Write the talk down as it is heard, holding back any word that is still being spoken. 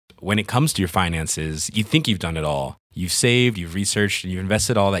when it comes to your finances, you think you've done it all. You've saved, you've researched, and you've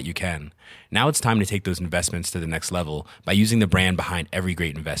invested all that you can. Now it's time to take those investments to the next level by using the brand behind every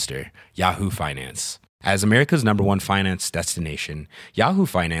great investor, Yahoo Finance. As America's #1 finance destination, Yahoo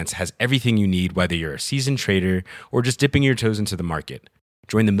Finance has everything you need, whether you're a seasoned trader or just dipping your toes into the market.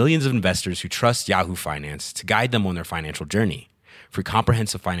 Join the millions of investors who trust Yahoo Finance to guide them on their financial journey. For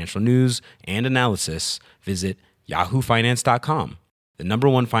comprehensive financial news and analysis, visit yahoofinance.com, the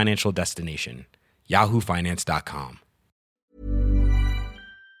 #1 financial destination, yahoofinance.com.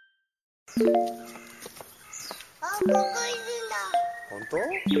 本当？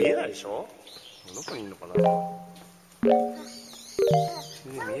見えないでしょ？どこにいるのかな？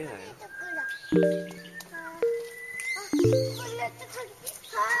見えないよ。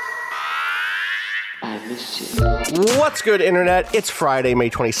 What's good, Internet? It's Friday, May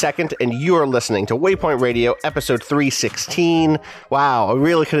 22nd, and you're listening to Waypoint Radio, episode 316. Wow, I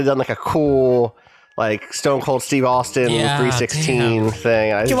really could have done like a cool, like Stone Cold Steve Austin 316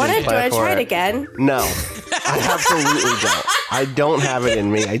 thing. Do you want to try it again? No, I absolutely don't. I don't have it in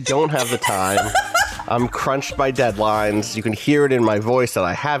me. I don't have the time. I'm crunched by deadlines. You can hear it in my voice that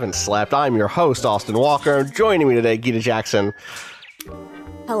I haven't slept. I'm your host, Austin Walker. Joining me today, Gita Jackson.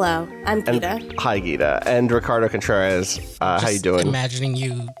 Hello, I'm Gita. And, hi, Gita. And Ricardo Contreras. How you doing? Imagining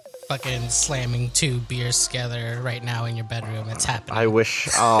you fucking slamming 2 beers together right now in your bedroom. It's happening. I wish.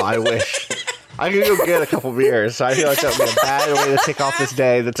 I could go get a couple beers. I feel like that would be a bad way to kick off this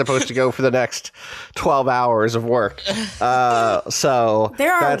day that's supposed to go for the next 12 hours of work. So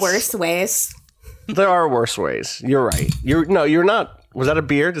there are worse ways. There are worse ways. You're right. You're not. Was that a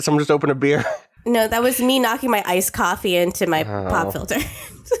beer? Did someone just open a beer? No, that was me knocking my iced coffee into my pop filter.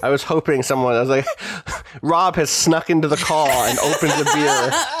 I was hoping I was like, Rob has snuck into the call and opened a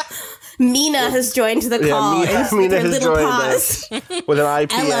beer. Mina has joined the call Mina with her has little joined paws. With an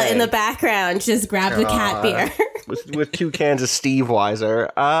IPA. Ella in the background just grabbed the cat beer. with 2 cans of Steve Weiser.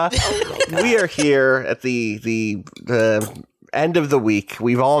 We are here at the end of the week.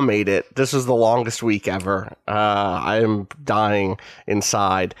 We've all made it. This is the longest week ever. I am dying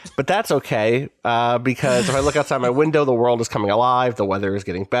inside, but that's okay because if I look outside my window, the world is coming alive. The weather is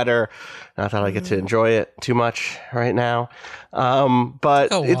getting better. Not that I get to enjoy it too much right now, but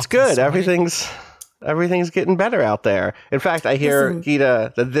it's good. Everything's getting better out there. In fact, I hear,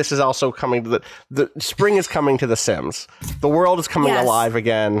 Gita, that this is also coming to the spring is coming to The Sims. The world is coming alive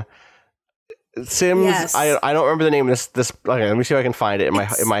again. Sims, yes. I don't remember the name of this. Okay, let me see if I can find it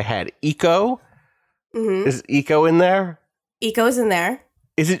in my head. Eco? Mm-hmm. Is Eco in there? Eco is in there.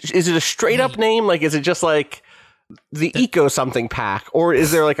 Is it a straight up name? Like, is it just like the Eco something pack, or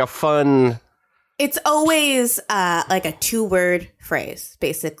is there like a fun? It's always like a 2-word phrase.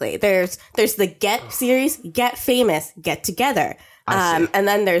 Basically, there's the Get series, Get Famous, Get Together. And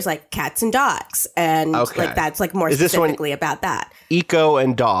then there's like cats and dogs, and like that's like more specifically about that. Eco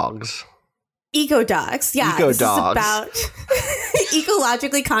and dogs. Eco dogs, yeah. Eco this dogs. Is about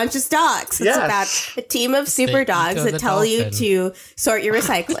ecologically conscious dogs. It's about a team of super dogs that tell you to sort your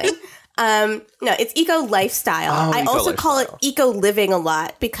recycling. No, it's eco lifestyle. I also call it eco living a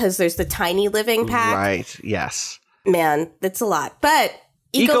lot because there's the tiny living pack. Right. Yes. Man, that's a lot. But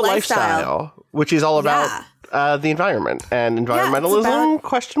eco lifestyle, which is all about the environment and environmentalism?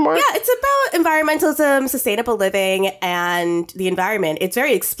 Question mark. Yeah, it's about environmentalism, sustainable living, and the environment. It's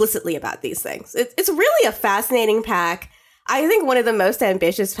very explicitly about these things. It's really a fascinating pack. I think one of the most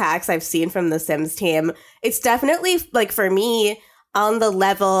ambitious packs I've seen from the Sims team. It's definitely, like, for me, on the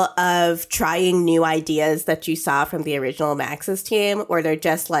level of trying new ideas that you saw from the original Maxis team, where they're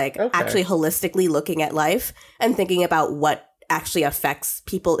just like actually holistically looking at life and thinking about what actually affects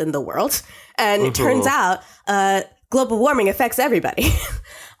people in the world. And it turns out global warming affects everybody.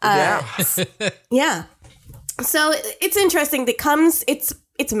 Yeah. So it's interesting.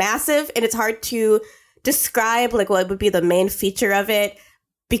 It's massive, and it's hard to describe like what would be the main feature of it,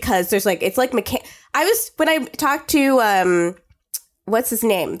 because there's like, it's like when I talked to what's his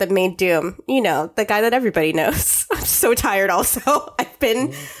name that made Doom, the guy that everybody knows. I'm so tired also. I've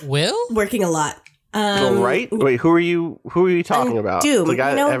been working a lot. Right? Wait, who are you talking about? Doom. The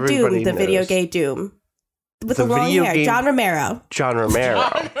guy Doom, the video game Doom. With the long hair. John Romero.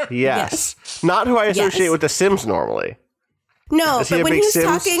 Yes. Not who I associate with The Sims normally. No, but when he was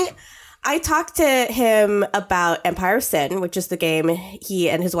talking, I talked to him about Empire of Sin, which is the game he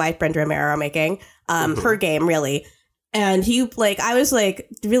and his wife Brenda Romero are making. Her game, really. And I was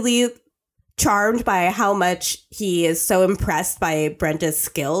really charmed by how much he is so impressed by Brenda's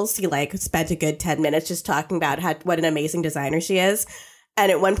skills. He spent a good 10 minutes just talking about what an amazing designer she is.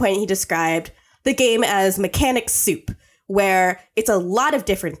 And at one point he described the game as mechanic soup, where it's a lot of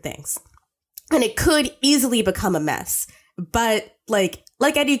different things. And it could easily become a mess. But like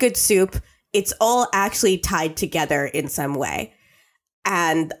any good soup, it's all actually tied together in some way.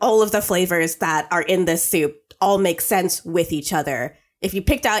 And all of the flavors that are in this soup all make sense with each other. If you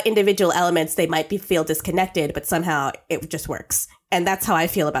picked out individual elements, they might feel disconnected, but somehow it just works. And that's how I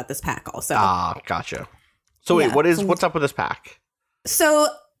feel about this pack also. Ah, gotcha. So wait, what's up with this pack? So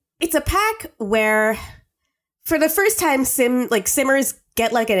it's a pack where for the first time simmers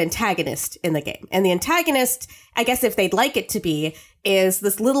get like an antagonist in the game. And the antagonist, I guess if they'd like it to be, is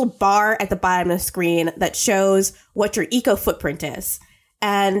this little bar at the bottom of the screen that shows what your eco footprint is.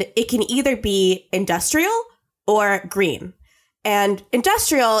 And it can either be industrial or green. And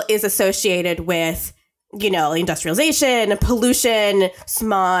industrial is associated with, industrialization, pollution,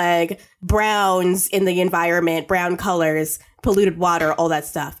 smog, browns in the environment, brown colors, polluted water, all that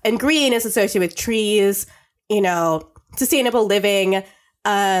stuff. And green is associated with trees, sustainable living,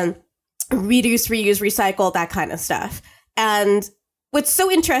 reduce, reuse, recycle, that kind of stuff. And what's so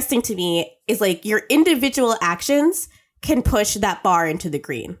interesting to me is like your individual actions can push that bar into the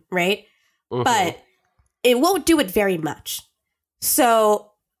green, right? Mm-hmm. But it won't do it very much.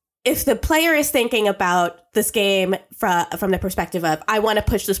 So if the player is thinking about this game from the perspective of, I want to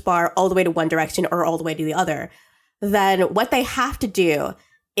push this bar all the way to one direction or all the way to the other, then what they have to do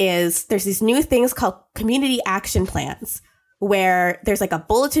is there's these new things called community action plans, where there's like a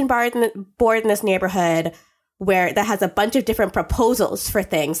bulletin board in this neighborhood that has a bunch of different proposals for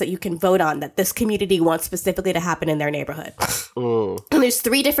things that you can vote on that this community wants specifically to happen in their neighborhood. And there's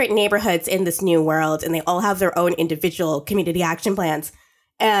 3 different neighborhoods in this new world, and they all have their own individual community action plans.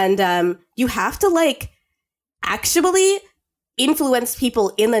 And you have to actually influence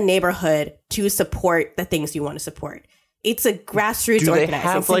people in the neighborhood to support the things you want to support. It's a grassroots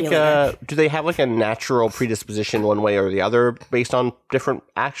organizing simulator. Do they have a natural predisposition one way or the other based on different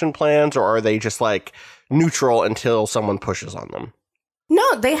action plans, or are they just neutral until someone pushes on them?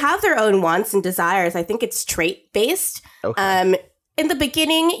 No, they have their own wants and desires. I think it's trait based. Okay. In the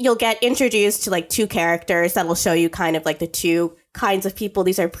beginning, you'll get introduced to 2 characters that will show you kind of the 2 kinds of people.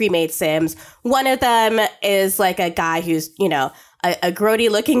 These are pre-made sims. One of them is a guy who's, a grody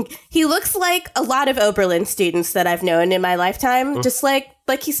looking. He looks like a lot of Oberlin students that I've known in my lifetime. Just like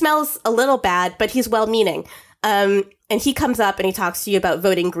he smells a little bad, but he's well-meaning. And he comes up and he talks to you about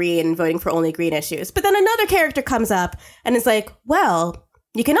voting green and voting for only green issues. But then another character comes up and is like, well,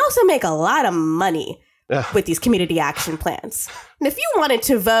 you can also make a lot of money with these community action plans. And if you wanted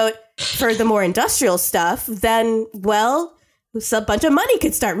to vote for the more industrial stuff, then, well, a bunch of money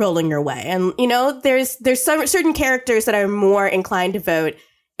could start rolling your way. And, there's some certain characters that are more inclined to vote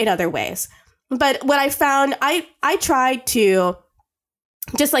in other ways. But what I found, I tried to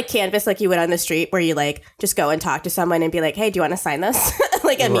just canvas like you would on the street, where you just go and talk to someone and be like, hey, do you want to sign this?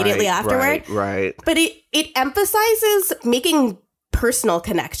 Immediately afterward. Right. But it emphasizes making personal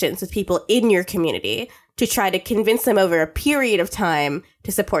connections with people in your community to try to convince them over a period of time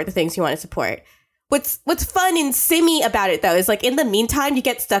to support the things you want to support. What's fun and simmy about it, though, is in the meantime, you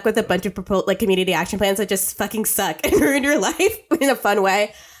get stuck with a bunch of community action plans that just fucking suck and ruin your life in a fun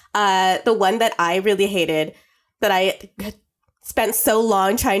way. The one that I really hated, that I spent so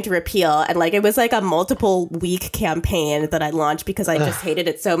long trying to repeal, and it was a multiple week campaign that I launched because I just hated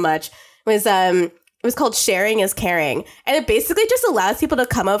it so much, was it was called Sharing is Caring. And it basically just allows people to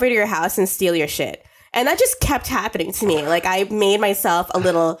come over to your house and steal your shit. And that just kept happening to me. I made myself a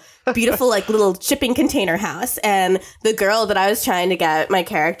little beautiful, little shipping container house. And the girl that I was trying to get my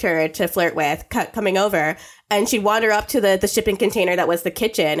character to flirt with coming over, and she'd wander up to the shipping container that was the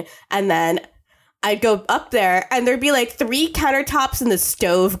kitchen. And then I'd go up there and there'd be 3 countertops and the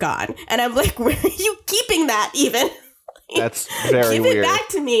stove gone. And I'm like, where are you keeping that even? That's very Give weird. Give it back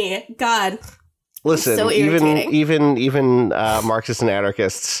to me. God. Listen, so even Marxists and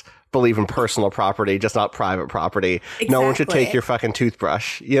anarchists believe in personal property, just not private property. Exactly. No one should take your fucking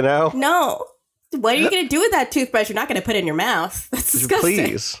toothbrush, No. What are you going to do with that toothbrush? You're not going to put it in your mouth. That's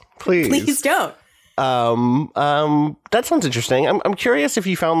disgusting. Please. Please don't. That sounds interesting. I'm curious if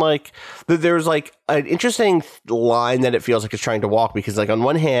you found that there's an interesting line that it feels like it's trying to walk, because on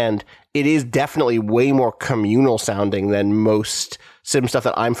one hand, it is definitely way more communal sounding than most sim stuff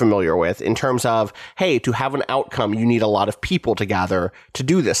that I'm familiar with, in terms of, hey, to have an outcome, you need a lot of people to gather to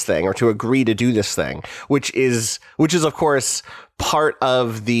do this thing, or to agree to do this thing, which is of course part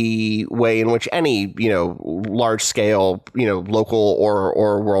of the way in which any, large scale, local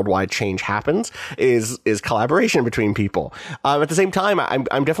or worldwide change happens is collaboration between people. At the same time,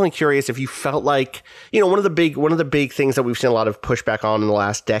 I'm definitely curious if you felt one of the big things that we've seen a lot of pushback on in the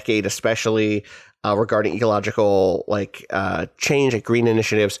last decade, especially, regarding ecological change, like green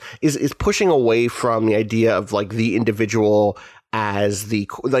initiatives, is pushing away from the idea of like the individual as the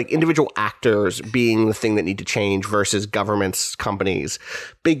individual actors being the thing that need to change versus governments, companies,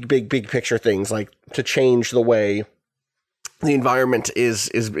 big picture things like to change the way the environment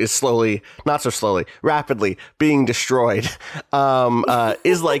is slowly, not so slowly, rapidly being destroyed,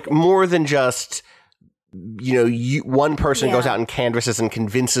 is like more than just, one person goes out and canvasses and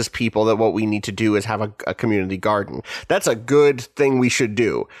convinces people that what we need to do is have a community garden. That's a good thing we should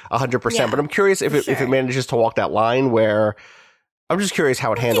do 100%. But I'm curious if it manages to walk that line where I'm just curious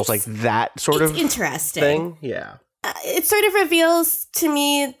how it handles like that sort of interesting thing. Yeah. It sort of reveals to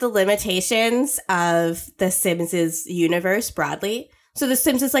me the limitations of The Sims' universe broadly. So The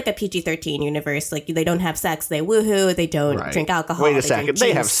Sims is like a PG-13 universe. Like they don't have sex, they woohoo, they don't drink alcohol. Wait a second,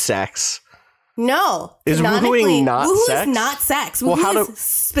 they have sex. No. Is woohooing not woohoo sex? Woohoo is not sex. Woohoo is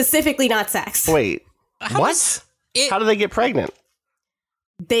specifically not sex. Wait, what? How do they get pregnant?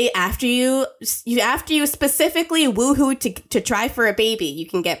 After you specifically woohoo to try for a baby, you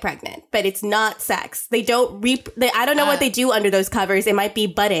can get pregnant, but it's not sex. They don't I don't know what they do under those covers. It might be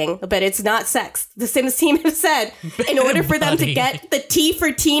budding, but it's not sex. The Sims team have said in order for them to get the T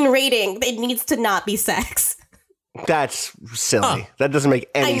for teen rating, it needs to not be sex. That's silly. That doesn't make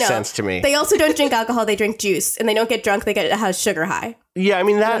any sense to me. They also don't drink alcohol. They drink juice, and they don't get drunk. They get a sugar high. Yeah, I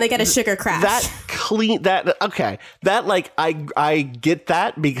mean that. And they get a sugar crash. Okay. That like I get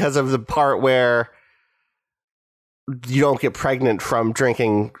that because of the part where you don't get pregnant from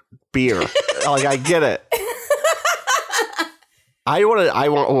drinking beer. Like I get it.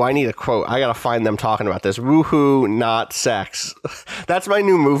 I need a quote. I gotta find them talking about this. Woohoo, not sex. That's my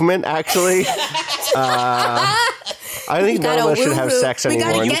new movement, actually. I think none of us should have sex anymore.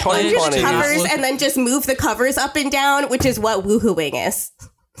 We gotta get under the covers Yeah. and then just move the covers up and down, which is what woohooing is.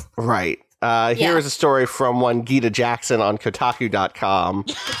 Right. Here is a story from one Gita Jackson on Kotaku.com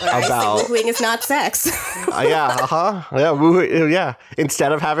about woohooing is not sex. Yeah,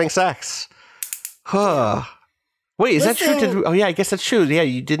 instead of having sex. Wait, is that true? I guess that's true. Yeah,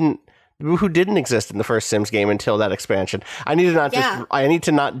 Woohoo didn't exist in the first Sims game until that expansion. I need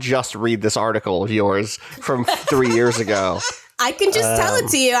to not just read this article of yours from 3 years ago. I can just tell it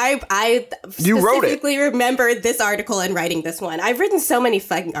to you. I specifically remember this article and writing this one. I've written so many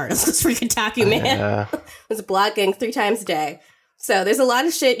fucking articles for Kotaku, man. I was blogging 3 times a day. So there's a lot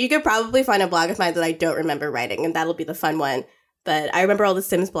of shit. You could probably find a blog of mine that I don't remember writing, and that'll be the fun one. But I remember all the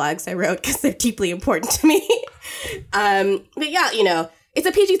Sims blogs I wrote because they're deeply important to me. But yeah, it's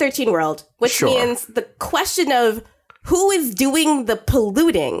a PG-13 world, which means the question of who is doing the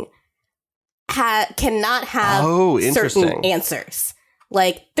polluting cannot have certain answers.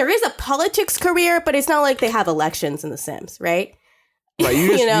 Like, there is a politics career, but it's not like they have elections in The Sims, right? Right,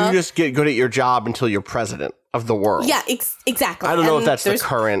 you just get good at your job until you're president of the world. Yeah, exactly. I don't know if that's the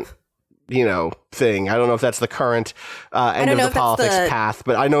current thing. I don't know if that's the current end of the politics path,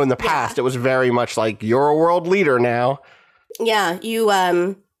 but I know in the past it was very much like, you're a world leader now. Yeah,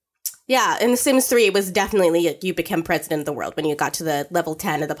 in The Sims 3, it was definitely you become president of the world when you got to the level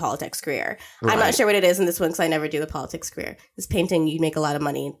 10 of the politics career. Right. I'm not sure what it is in this one because I never do the politics career. This painting, you make a lot of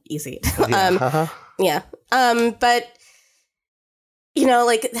money easy. But,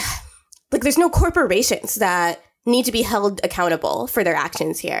 there's no corporations that need to be held accountable for their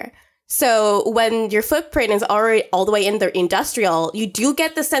actions here. So when your footprint is already all the way in the industrial, you do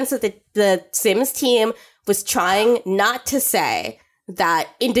get the sense that the Sims team was trying not to say that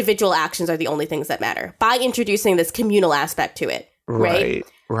individual actions are the only things that matter by introducing this communal aspect to it. Right.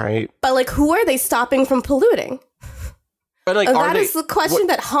 But who are they stopping from polluting? But that is the question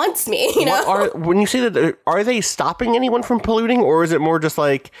that haunts me. When you say that, are they stopping anyone from polluting, or is it more just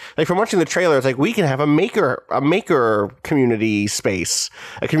like from watching the trailer? It's like we can have a maker community space,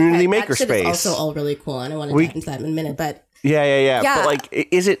 a community maker space. That's also all really cool, and I want to dive into that in a minute. But yeah. But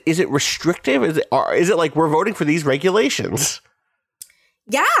is it restrictive? Is it like we're voting for these regulations?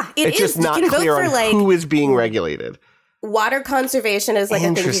 Yeah, it's just not clear on who is being regulated. Water conservation is a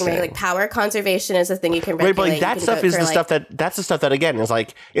thing you can regulate. Power conservation is a thing you can regulate. Right, but that stuff is that's the stuff that again is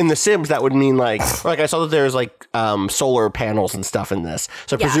in The Sims that would mean I saw that there's solar panels and stuff in this.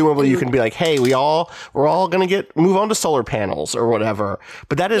 So presumably you can be hey, we're all gonna move on to solar panels or whatever.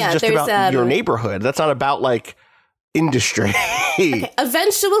 But that is just about your neighborhood. That's not about industry. Okay.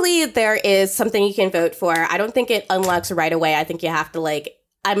 Eventually there is something you can vote for. I don't think it unlocks right away. I think you have to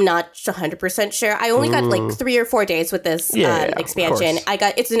I'm not 100% sure. I only got like 3 or 4 days with this expansion.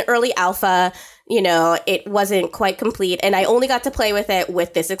 It's an early alpha. It wasn't quite complete, and I only got to play with it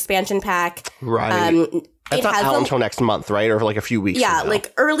with this expansion pack. Right. It's not out until next month, right? Or like a few weeks. Yeah,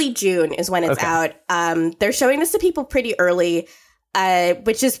 like early June is when it's out. They're showing this to people pretty early.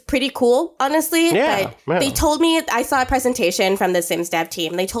 Which is pretty cool, honestly. Yeah, but they told me, I saw a presentation from the Sims dev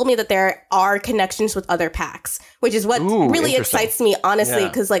team. They told me that there are connections with other packs, which is what really excites me, honestly,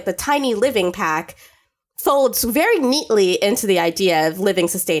 because like the Tiny Living pack folds very neatly into the idea of living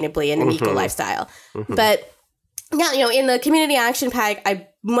sustainably in an eco lifestyle. But yeah, in the community action pack, I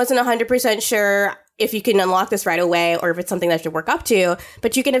wasn't 100% sure if you can unlock this right away or if it's something that you should work up to,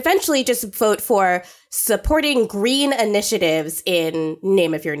 but you can eventually just vote for supporting green initiatives in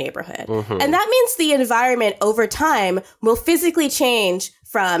name of your neighborhood. And that means the environment over time will physically change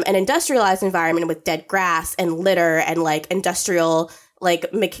from an industrialized environment with dead grass and litter and like industrial,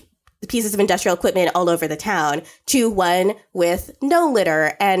 like pieces of industrial equipment all over the town to one with no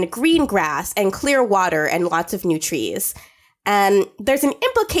litter and green grass and clear water and lots of new trees. And there's an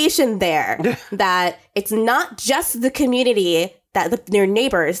implication there that it's not just the community, your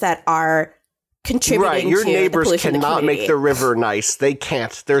neighbors that are contributing right, your to the neighbors pollution of the cannot community. make the river nice. They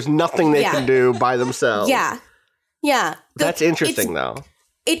can't. There's nothing they can do by themselves. Yeah. That's interesting, though.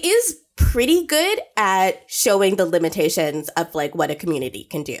 It is pretty good at showing the limitations of like what a community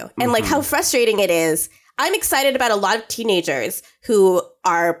can do and like how frustrating it is. I'm excited about a lot of teenagers who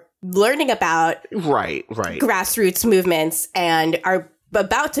are learning about grassroots movements and are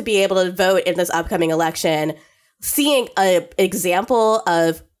about to be able to vote in this upcoming election, seeing an example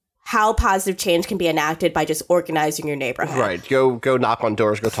of how positive change can be enacted by just organizing your neighborhood. Right. Go knock on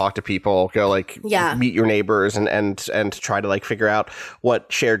doors, go talk to people, go meet your neighbors and try to like figure out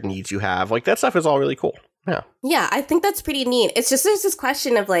what shared needs you have. Like that stuff is all really cool. Yeah. Yeah, I think that's pretty neat. It's just there's this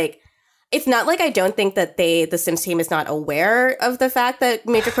question of like, it's not like I don't think that the Sims team is not aware of the fact that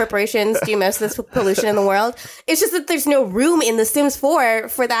major corporations do most of this pollution in the world. It's just that there's no room in The Sims 4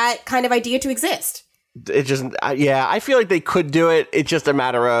 for that kind of idea to exist. It just, I feel like they could do it. It's just a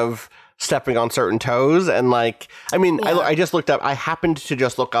matter of stepping on certain toes. And like, I mean, I just looked up, I happened to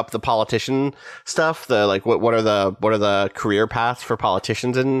just look up the politician stuff, the like, what are the career paths for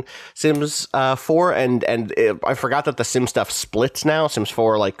politicians in Sims 4? I forgot that the Sim stuff splits now. Sims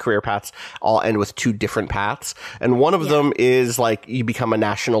 4, like career paths all end with 2 different paths. And one of them is like, you become a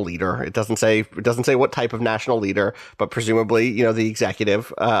national leader. It doesn't say what type of national leader, but presumably, the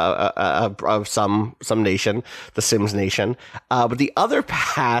executive, of some nation, the Sims nation. But the other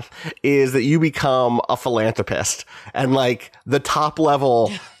path is that you become a philanthropist, and like the top level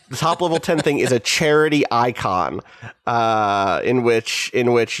 10 thing is a charity icon, in which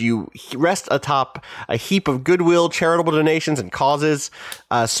you rest atop a heap of goodwill, charitable donations, and causes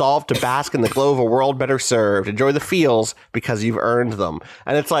solved to bask in the glow of a world better served. Enjoy the feels because you've earned them.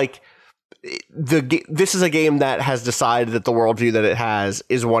 And it's like, this is a game that has decided that the worldview that it has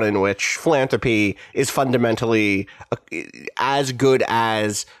is one in which philanthropy is fundamentally as good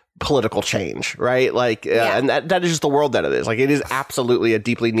as political change, right? Like, and that is just the world that it is. Like, it is absolutely a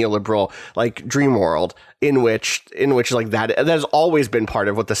deeply neoliberal, like, dream world in which like that has always been part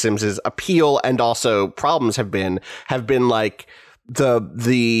of what The Sims' appeal and also problems have been like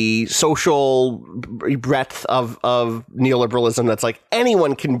the social breadth of neoliberalism that's like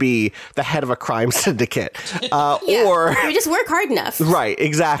anyone can be the head of a crime syndicate, or you just work hard enough. Right,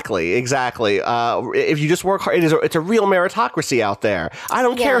 exactly. If you just work hard, it's a real meritocracy out there. I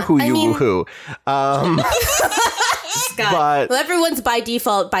don't care who you woo-hoo. But well, everyone's by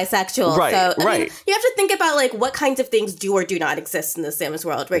default bisexual. Right, so I right. mean, you have to think about like what kinds of things do or do not exist in the Sims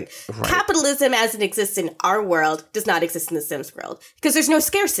world. Right? Capitalism as it exists in our world does not exist in the Sims world because there's no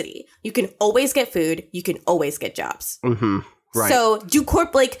scarcity. You can always get food. You can always get jobs. Mm-hmm. Right. So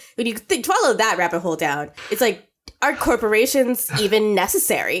when you follow that rabbit hole down, it's like, are corporations even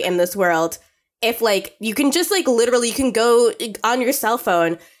necessary in this world? If like you can just like literally you can go on your cell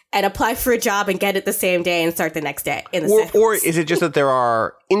phone and apply for a job and get it the same day and start the next day in the Sims. Or is it just that there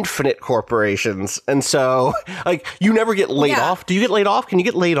are infinite corporations and so like you never get laid off? Do you get laid off? Can you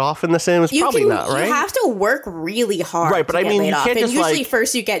get laid off in The Sims? Probably not, right? You have to work really hard. Right, but I mean, you can't just usually like,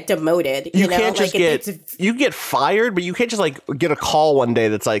 first you get demoted. You can't just you get fired, but you can't just like get a call one day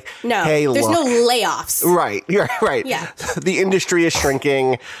that's like, hey, there's look. no layoffs. Right, you're right. Yeah. The industry is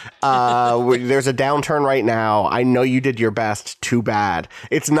shrinking. There's a downturn right now. I know you did your best. Too bad.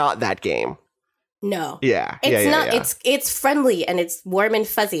 It's not that game. No. Yeah. It's not. It's friendly and it's warm and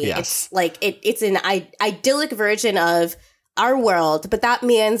fuzzy. Yes. It's like it's an idyllic version of our world, but that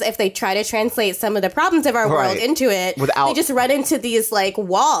means if they try to translate some of the problems of our world into it, they just run into these like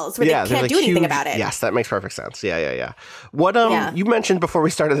walls where they can't do anything about it. Yes, that makes perfect sense. Yeah. What you mentioned before we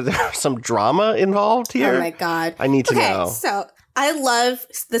started that there was some drama involved here. Oh my God. I need to know. So I love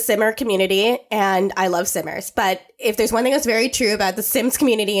the Simmer community and I love Simmers, but if there's one thing that's very true about the Sims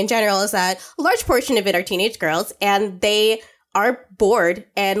community in general is that a large portion of it are teenage girls and they are bored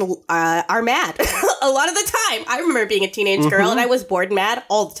and are mad a lot of the time. I remember being a teenage girl and I was bored and mad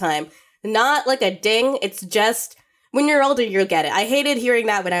all the time. Not like a ding. It's just when you're older, you'll get it. I hated hearing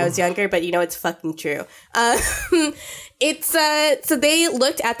that when I was younger, but you know, it's fucking true. So they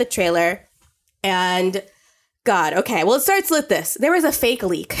looked at the trailer and God, okay. Well, it starts with this. There was a fake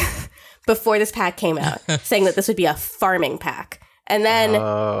leak before this pack came out saying that this would be a farming pack. And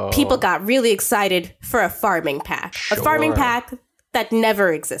then people got really excited for a farming pack. Sure. A farming pack that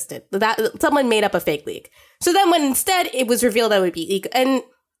never existed. That someone made up a fake leak. So then when instead it was revealed that it would be leak. And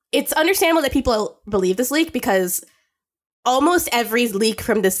it's understandable that people believe this leak because almost every leak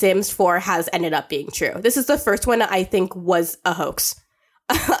from The Sims 4 has ended up being true. This is the first one I think was a hoax.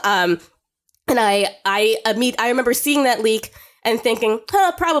 And I remember seeing that leak and thinking,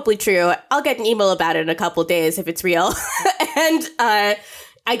 probably true. I'll get an email about it in a couple days if it's real. And I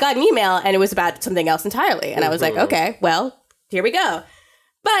got an email and it was about something else entirely. And I was like, okay, well, here we go.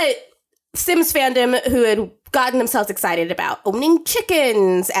 But Sims fandom, who had gotten themselves excited about owning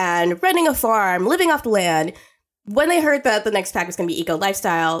chickens and running a farm, living off the land, when they heard that the next pack was going to be eco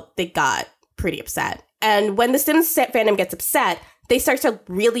lifestyle, they got pretty upset. And when the Sims fandom gets upset, they start to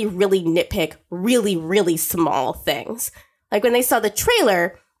really, really nitpick really, really small things. Like when they saw the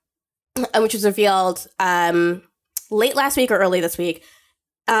trailer, which was revealed late last week or early this week,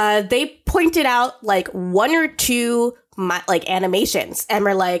 they pointed out like one or two animations and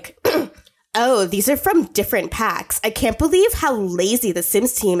were like, oh, these are from different packs. I can't believe how lazy the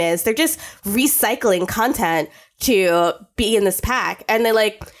Sims team is. They're just recycling content to be in this pack. And they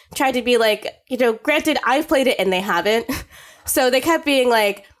like tried to be like, granted, I've played it and they haven't. So they kept being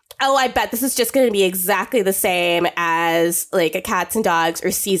like, oh, I bet this is just going to be exactly the same as like a Cats and Dogs or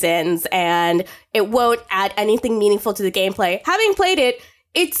Seasons, and it won't add anything meaningful to the gameplay. Having played it,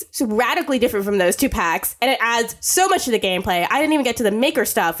 it's radically different from those two packs, and it adds so much to the gameplay. I didn't even get to the maker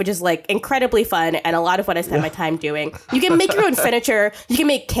stuff, which is like incredibly fun and a lot of what I spend my time doing. You can make your own furniture, you can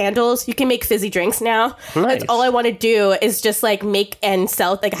make candles, you can make fizzy drinks now. Nice. That's all I want to do is just like make and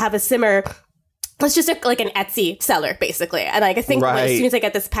sell, like have a Simmer. It's just like an Etsy seller, basically. And like I think as soon as I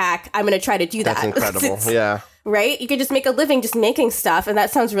get this pack, I'm going to try to do that. That's incredible. Yeah. Right? You could just make a living just making stuff, and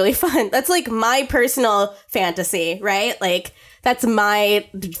that sounds really fun. That's like my personal fantasy, right? Like that's my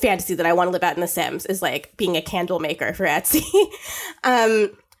fantasy that I want to live out in The Sims is like being a candle maker for Etsy.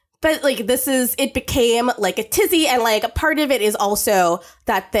 But like it became like a tizzy, and like a part of it is also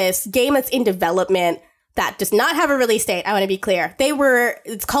that this game that's in development that does not have a release date. I want to be clear.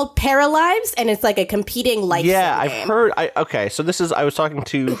 It's called Paralives, and it's like a competing life game. Yeah, I've heard. Okay, so I was talking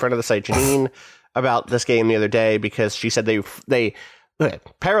to a friend of the site, Janine, about this game the other day because she said so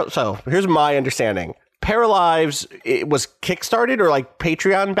here's my understanding. Paralives, it was kickstarted or like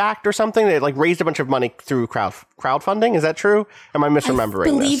Patreon backed or something. They like raised a bunch of money through crowdfunding. Is that true? Am I misremembering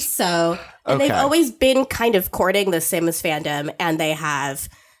this? I believe so. And they've always been kind of courting the Sims fandom, and they have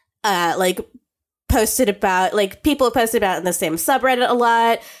posted about, like, people have posted about in the Sims subreddit a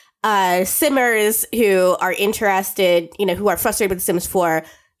lot. Simmers who are interested, who are frustrated with Sims 4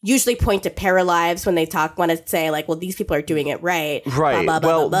 usually point to Paralives when they want to say, like, well, these people are doing it right. Right. Blah, blah,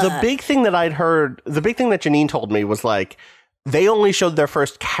 blah, blah, blah. The big thing that I'd heard, the big thing that Janine told me was, like, they only showed their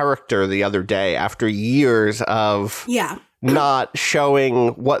first character the other day after years of not showing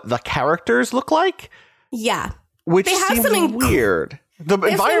what the characters look like. Yeah. Which seems weird. The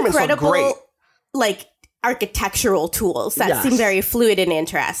environments look great. Like architectural tools that seem very fluid and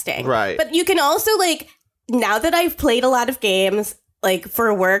interesting. Right. But you can also now that I've played a lot of games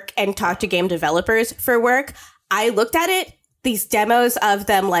for work and talked to game developers for work, I looked at it, these demos of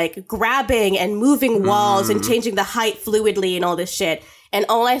them grabbing and moving walls and changing the height fluidly and all this shit. And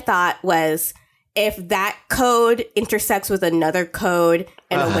all I thought was, if that code intersects with another code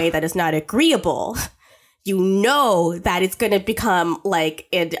in a way that is not agreeable, that it's going to become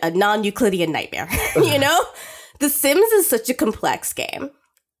a non-Euclidean nightmare. The Sims is such a complex game.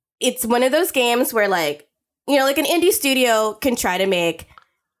 It's one of those games where an indie studio can try to make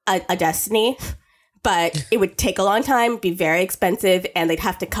a Destiny, but it would take a long time, be very expensive, and they'd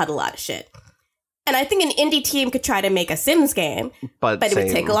have to cut a lot of shit. And I think an indie team could try to make a Sims game, but it would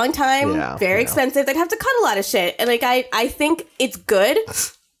take a long time, very expensive. They'd have to cut a lot of shit. And I think it's good.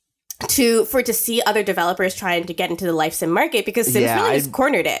 to see other developers trying to get into the life sim market, because Sims really just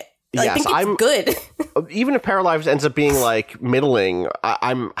cornered it. I think it's good. Even if Paralives ends up being like middling,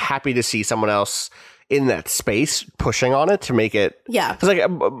 I'm happy to see someone else in that space pushing on it to make it. Yeah. Because like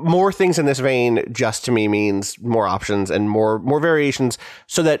more things in this vein just to me means more options and more variations,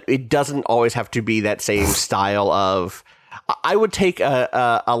 so that it doesn't always have to be that same style of. I would take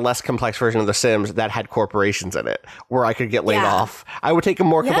a less complex version of The Sims that had corporations in it, where I could get laid off. I would take a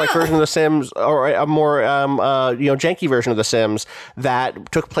more complex version of The Sims, or a more janky version of The Sims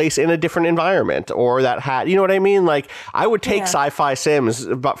that took place in a different environment, or that had, you know what I mean? Like, I would take sci-fi Sims,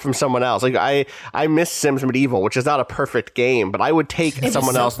 but from someone else. Like, I miss Sims Medieval, which is not a perfect game, but I would take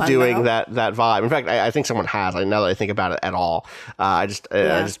someone else doing that vibe. In fact, I think someone has. Now that I think about it at all, I just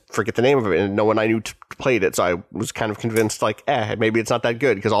forget the name of it, and no one I knew played it, so I was kind of convinced, like, maybe it's not that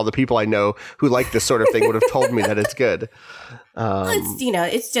good, because all the people I know who like this sort of thing would have told me that it's good.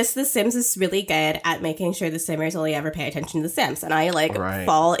 It's just The Sims is really good at making sure the Simmers only ever pay attention to The Sims, and I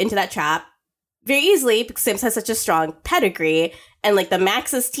fall into that trap very easily because Sims has such a strong pedigree, and like the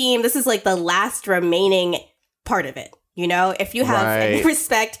Maxis team, this is like the last remaining part of it. You know, if you have any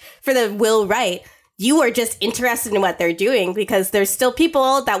respect for the Will Wright, you are just interested in what they're doing, because there's still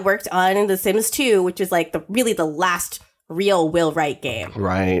people that worked on The Sims 2, which is like the last real Will Wright game.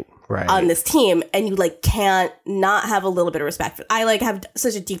 Right. On this team, and you like can't not have a little bit of respect for. I like have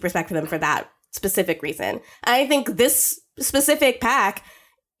such a deep respect for them for that specific reason. I think this specific pack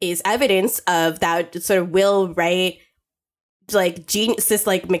is evidence of that sort of Will Wright, like genius,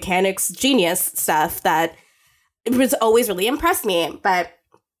 like mechanics genius stuff that was always really impressed me. But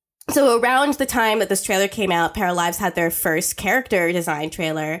so around the time that this trailer came out, Paralives had their first character design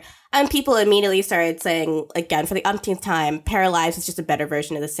trailer, and people immediately started saying, again, for the umpteenth time, Paralives is just a better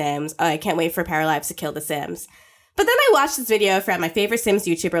version of The Sims. Oh, I can't wait for Paralives to kill The Sims. But then I watched this video from my favorite Sims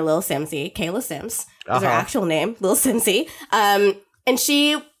YouTuber, Lil Simsy, Kayla Sims, is her actual name, Lil Simsy. And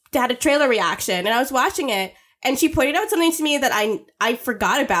she had a trailer reaction, and I was watching it, and she pointed out something to me that I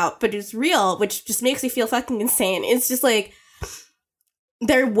forgot about, but it's real, which just makes me feel fucking insane. It's just like,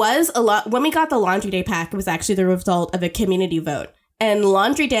 there was a lot, when we got the Laundry Day pack, it was actually the result of a community vote. And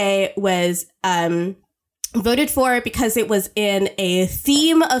Laundry Day was voted for because it was in a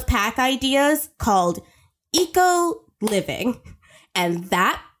theme of pack ideas called Eco Living. And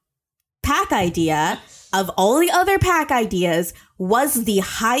that pack idea, of all the other pack ideas, was the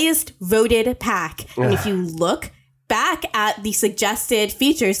highest voted pack. And if you look back at the suggested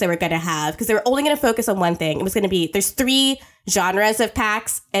features they were going to have, because they were only going to focus on one thing. It was going to be, there's 3 genres of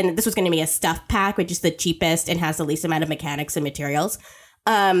packs, and this was going to be a stuff pack, which is the cheapest and has the least amount of mechanics and materials.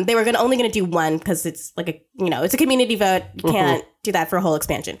 They were only going to do one because it's like it's a community vote. You can't do that for a whole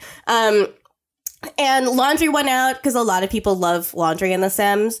expansion. And laundry went out because a lot of people love laundry in The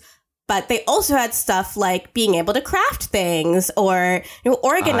Sims. But they also had stuff like being able to craft things, or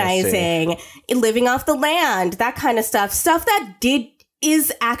organizing, living off the land, that kind of stuff. Stuff that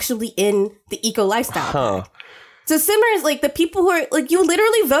is actually in the eco lifestyle. So Simmers, like the people who are like, you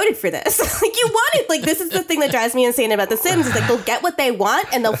literally voted for this. Like you wanted, like this is the thing that drives me insane about The Sims, is like they'll get what they want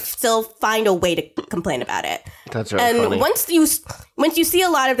and they'll still find a way to complain about it. That's really funny. And once you see a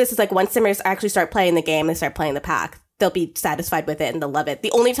lot of this, is like once Simmers actually start playing the game, they start playing the pack, they'll be satisfied with it and they'll love it.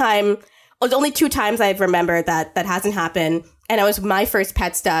 The only 2 times I've remembered that hasn't happened, and it was my first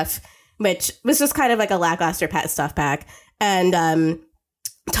pet stuff, which was just kind of like a lackluster pet stuff pack, and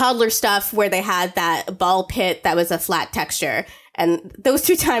toddler stuff where they had that ball pit that was a flat texture. And those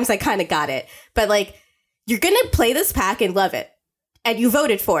 2 times I kind of got it. But like, you're going to play this pack and love it. And you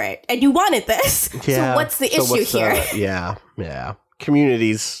voted for it. And you wanted this. Yeah. So what's the issue here? Yeah.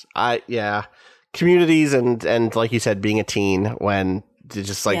 Communities. Communities and like you said, being a teen when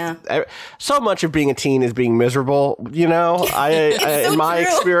just like so much of being a teen is being miserable, I in my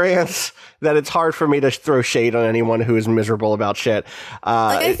experience, that it's hard for me to throw shade on anyone who is miserable about shit.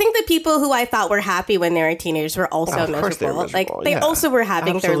 I think the people who I thought were happy when they were teenagers were also miserable. Like they also were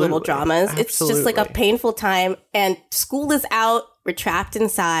having their little dramas. Absolutely. It's just like a painful time, and school is out, we're trapped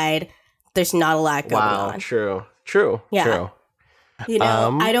inside, there's not a lot going on. True. Yeah.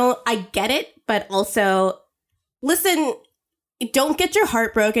 I get it, but also listen, don't get your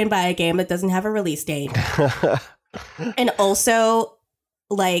heart broken by a game that doesn't have a release date. And also,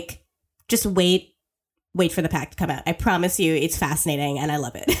 like, just wait for the pack to come out. I promise you, it's fascinating, and I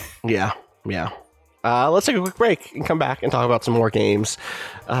love it. Yeah. Let's take a quick break and come back and talk about some more games.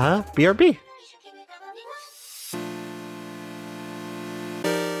 BRB.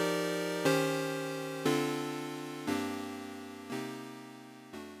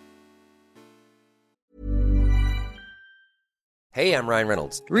 Hey, I'm Ryan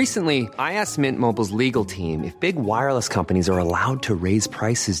Reynolds. Recently, I asked Mint Mobile's legal team if big wireless companies are allowed to raise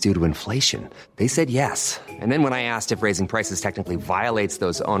prices due to inflation. They said yes. And then when I asked if raising prices technically violates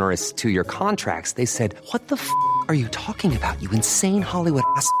those onerous two-year contracts, they said, "What the f*** are you talking about, you insane Hollywood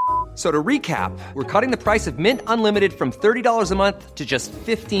ass?" So to recap, we're cutting the price of Mint Unlimited from $30 a month to just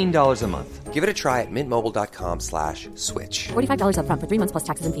 $15 a month. Give it a try at mintmobile.com/switch. $45 up front for 3 months plus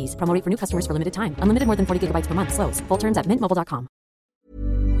taxes and fees. Promo rate for new customers for limited time. Unlimited more than 40 gigabytes per month. Slows full terms at mintmobile.com.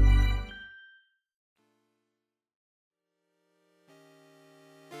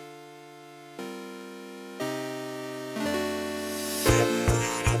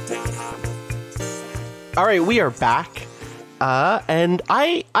 All right, we are back. And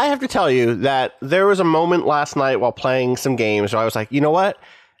I have to tell you that there was a moment last night while playing some games where I was like, you know what?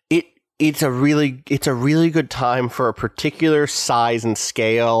 It's a really good time for a particular size and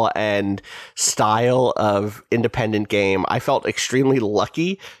scale and style of independent game. I felt extremely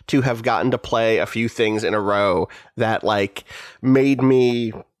lucky to have gotten to play a few things in a row that like made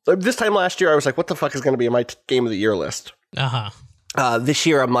me. This time last year, I was like, what the fuck is going to be in my game of the year list? This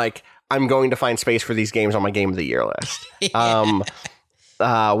year, I'm like, I'm going to find space for these games on my game of the year list.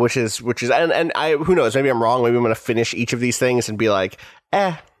 Which is, and I, who knows, maybe I'm wrong. Maybe I'm going to finish each of these things and be like,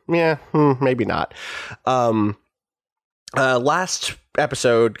 maybe not. Last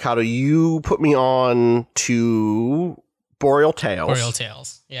episode, Kato, you put me on to Boreal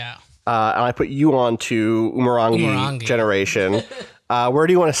Tales. Yeah. And I put you on to Umurangi Generation. Where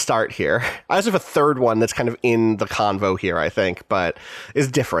do you want to start here? I also have a third one that's kind of in the convo here, I think, but is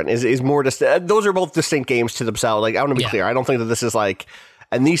different. Is more just those are both distinct games to themselves. Like, I want to be clear. I don't think that this is like,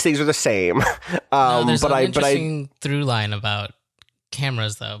 and these things are the same. No, there's an interesting through line about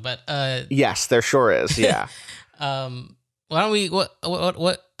cameras, though. But yes, there sure is. Yeah. Why don't we?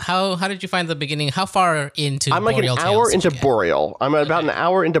 How did you find the beginning? How far into? I'm like Boreal an hour Tales into Boreal. I'm about an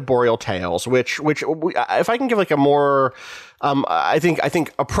hour into Boreal Tales, which if I can give like a more, I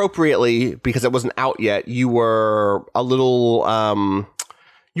think appropriately, because it wasn't out yet, you were a little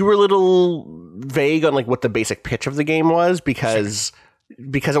vague on like what the basic pitch of the game was because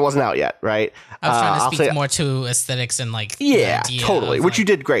it wasn't out yet, right? I was trying to speak more to aesthetics and like totally, which you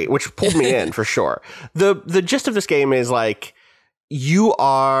did great, which pulled me in for sure. The gist of this game is like, you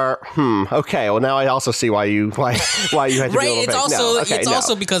are okay. Well, now I also see why you had to right. Be a little It's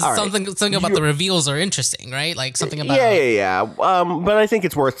also because something about the reveals are interesting, right? Like something about But I think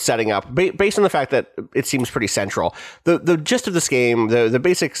it's worth setting up based on the fact that it seems pretty central. The gist of this game, the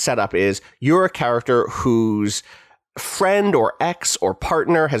basic setup is you're a character whose friend or ex or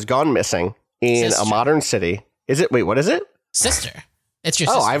partner has gone missing in a modern city. Is it? Wait, what is it? Sister. It's your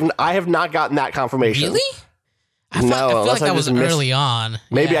sister. Oh, I have not gotten that confirmation. Really? I feel like that was early on.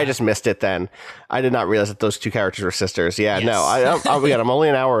 Maybe I just missed it then. I did not realize that those two characters were sisters. Yeah, yes. No, I'm only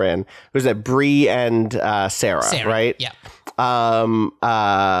an hour in. Was that Bree and Sarah, right? Yeah.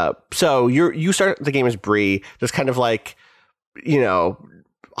 So you start the game as Bree. There's kind of like,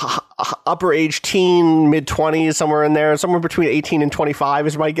 upper age teen, mid-20s, somewhere in there, somewhere between 18 and 25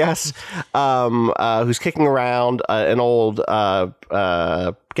 is my guess, who's kicking around an old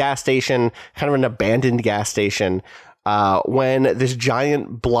gas station, kind of an abandoned gas station, when this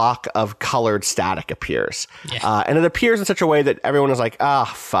giant block of colored static appears. Yeah. And it appears in such a way that everyone is like,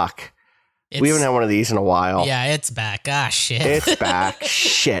 fuck. We haven't had one of these in a while. Yeah, it's back. Shit. It's back.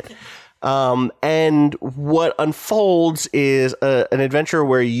 Shit. And what unfolds is an adventure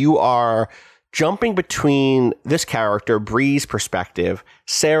where you are jumping between this character, Bree's perspective,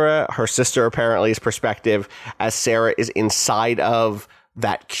 Sarah, her sister apparently's perspective, as Sarah is inside of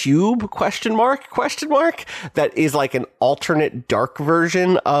that cube, question mark, that is like an alternate dark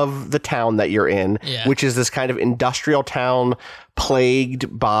version of the town that you're in, which is this kind of industrial town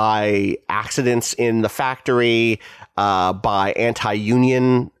plagued by accidents in the factory, by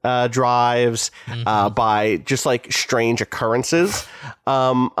anti-union drives, by just like strange occurrences.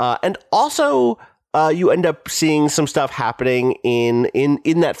 And also you end up seeing some stuff happening in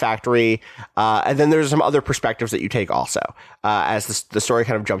that factory. And then there's some other perspectives that you take also, as the story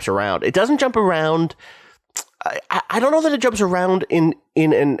kind of jumps around. It doesn't jump around. I don't know that it jumps around in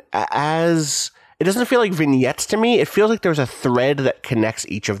an as... It doesn't feel like vignettes to me. It feels like there's a thread that connects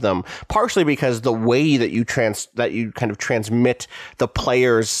each of them, partially because the way that you kind of transmit the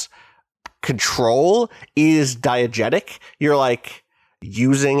player's control is diegetic. You're like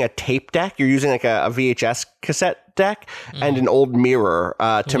using a tape deck. You're using like a VHS cassette deck and an old mirror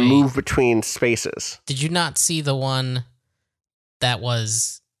to move between spaces. Did you not see the one that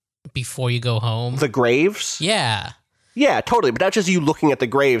was before you go home? The graves? Yeah. Yeah, totally. But that's just you looking at the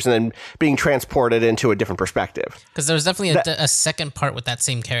graves and then being transported into a different perspective. Because there was definitely a second part with that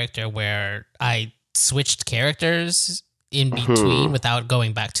same character where I switched characters in between without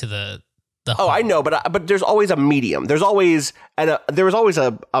going back to the Oh, I know, but there's always a medium. There's always there's always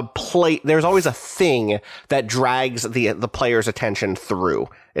a thing that drags the player's attention through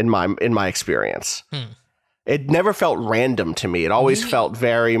in my experience. It never felt random to me. It always felt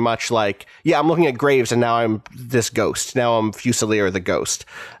very much like, yeah, I'm looking at graves and now I'm this ghost. Now I'm Fusilier the ghost,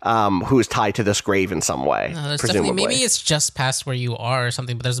 who is tied to this grave in some way. No, presumably. Maybe it's just past where you are or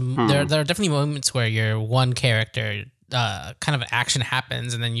something, but there are definitely moments where you're one character, kind of action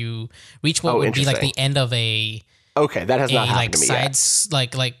happens and then you reach what would be like the end of a... Okay, that has not happened to me yet.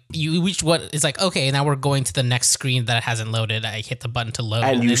 Like you reach what is like, okay, now we're going to the next screen that hasn't loaded. I hit the button to load.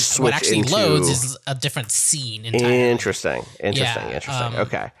 And you switch what actually into... loads is a different scene entirely. Interesting.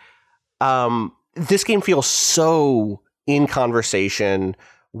 Okay. This game feels so in conversation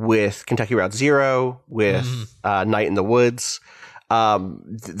with Kentucky Route Zero, with Night in the Woods.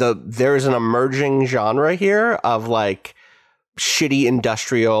 There is an emerging genre here of like shitty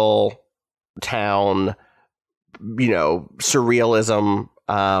industrial town, surrealism,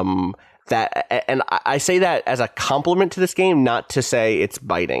 that, and I say that as a compliment to this game, not to say it's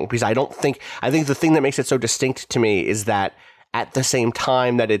biting, because I think the thing that makes it so distinct to me is that at the same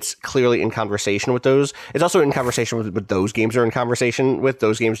time that it's clearly in conversation with those, it's also in conversation with those games are in conversation with.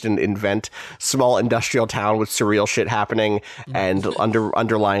 Those games didn't invent small industrial town with surreal shit happening and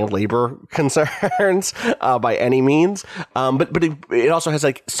underlying labor concerns by any means. But it also has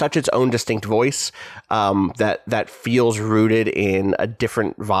like such its own distinct voice that feels rooted in a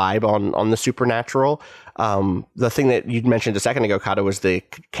different vibe on the supernatural. The thing that you mentioned a second ago, Kato, was the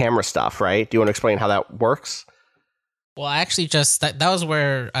camera stuff, right? Do you want to explain how that works? Well, I actually just that was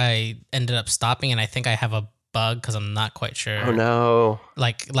where I ended up stopping, and I think I have a bug because I'm not quite sure. Oh no!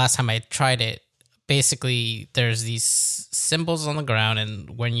 Like last time I tried it, basically there's these symbols on the ground,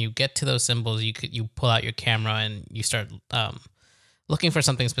 and when you get to those symbols, you pull out your camera and you start looking for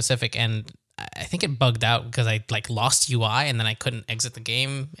something specific. And I think it bugged out because I like lost UI, and then I couldn't exit the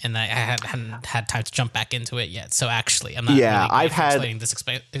game, and I hadn't had time to jump back into it yet. So actually, I'm not. Yeah, really I've had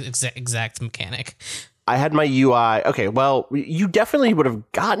this exact mechanic. I had my UI. Okay, well, you definitely would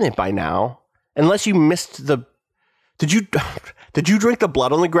have gotten it by now, unless you missed the. Did you drink the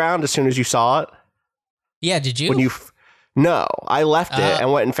blood on the ground as soon as you saw it? Yeah, did you? No, I left it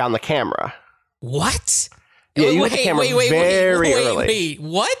and went and found the camera. What? Yeah, you had the camera very early. Wait,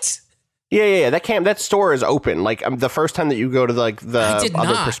 what? Yeah. That store is open. Like the first time that you go to the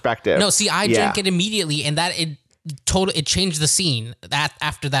other perspective. No, see, I drank it immediately, and it changed the scene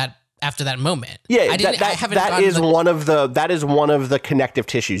after that moment. Yeah, that is one of the connective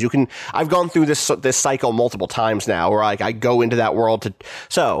tissues. I've gone through this cycle multiple times now, where like I go into that world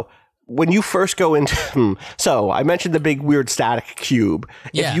so when you first go into so I mentioned the big weird static cube.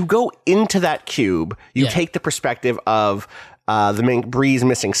 Yeah. If you go into that cube, you take the perspective of Bree's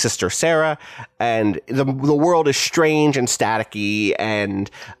missing sister Sarah, and the world is strange and staticky,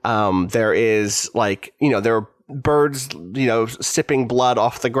 and there is like there are birds, sipping blood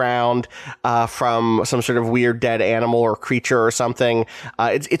off the ground from some sort of weird dead animal or creature or something.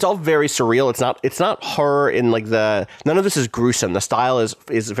 It's all very surreal. It's not horror in like none of this is gruesome. The style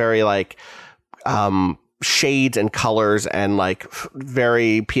is very like shades and colors and like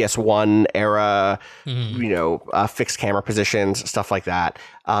very PS1 era, fixed camera positions, stuff like that.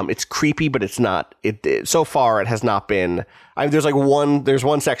 It's creepy, but it's not. So far, it has not been. There's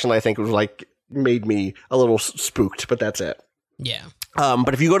one section that I think was like made me a little spooked, but that's it. Yeah.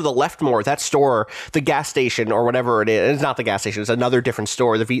 But if you go to the left more, that store, the gas station or whatever it is, it's not the gas station, it's another different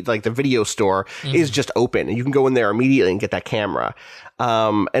store. The video store is just open, and you can go in there immediately and get that camera.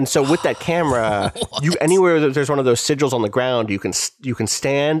 And so with that camera, anywhere that there's one of those sigils on the ground, you can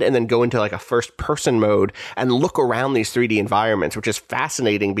stand and then go into like a first person mode and look around these 3D environments, which is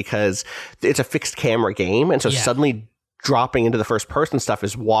fascinating because it's a fixed camera game, and so suddenly dropping into the first person stuff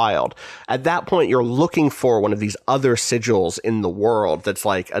is wild. At that point, you're looking for one of these other sigils in the world that's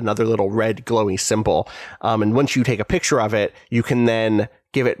like another little red glowing symbol. And once you take a picture of it, you can then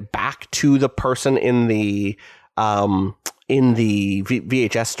give it back to the person in the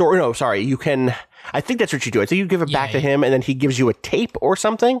VHS store. No, sorry. You can, I think that's what you do. I think you give it back to him, and then he gives you a tape or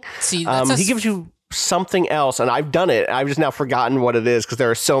something. See, he gives you something else, and I've done it. I've just now forgotten what it is because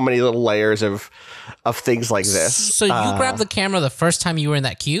there are so many little layers of things like this. So you grabbed the camera the first time you were in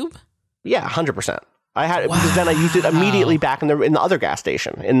that cube? Yeah, 100%. I had it because then I used it immediately back in the other gas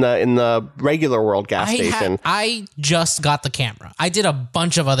station, in the regular world gas station. I just got the camera. I did a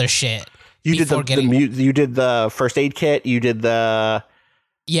bunch of other shit. You did you did the first aid kit. You did the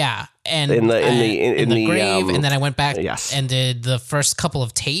and in the grave, and then I went back yes. and did the first couple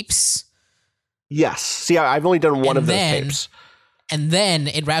of tapes. Yes. See, I've only done one of those tapes. And then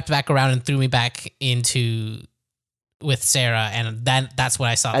it wrapped back around and threw me back into with Sarah, and that's when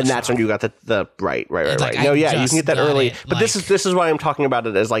I saw. And that's when you got the right. Like, no, yeah, you can get that early. It, but this is why I'm talking about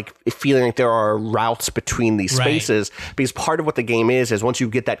it as like feeling like there are routes between these spaces, because part of what the game is once you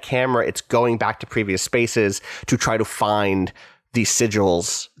get that camera, it's going back to previous spaces to try to find these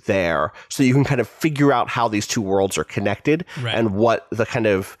sigils there, so you can kind of figure out how these two worlds are connected and what the kind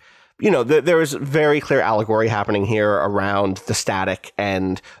of. There is very clear allegory happening here around the static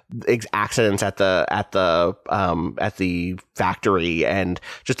and accidents at the factory, and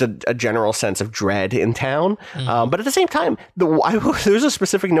just a general sense of dread in town. But at the same time, there's a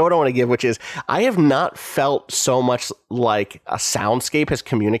specific note I want to give, which is I have not felt so much like a soundscape has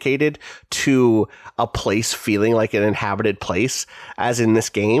communicated to a place feeling like an inhabited place as in this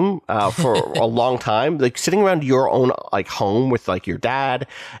game for a long time. Like sitting around your own like home with like your dad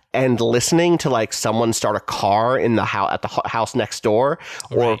and listening to like someone start a car in the at the house next door,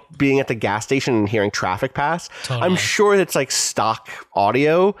 or being at the gas station and hearing traffic pass. Totally. I'm sure it's like stock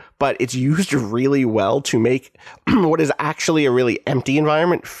audio, but it's used really well to make what is actually a really empty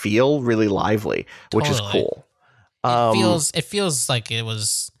environment feel really lively, which is cool. It feels like it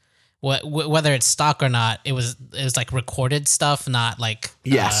was whether it's stock or not. It was like recorded stuff, not like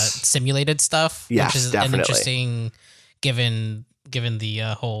simulated stuff. Yes, which is definitely. an interesting given the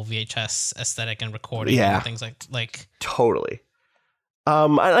whole VHS aesthetic and recording and things like totally.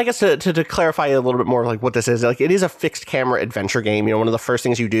 I guess to clarify a little bit more like what this is, like it is a fixed camera adventure game. One of the first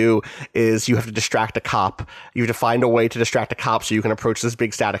things you do is you have to distract a cop. You have to find a way to distract a cop so you can approach this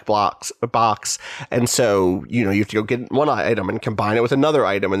big static box. And so, you have to go get one item and combine it with another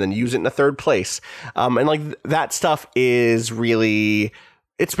item and then use it in a third place. And like that stuff is really...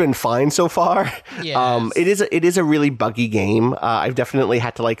 It's been fine so far. Yes. It is a really buggy game. I've definitely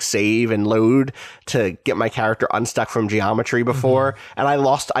had to like save and load to get my character unstuck from geometry before. And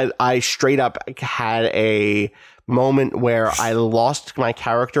I straight up had a moment where I lost my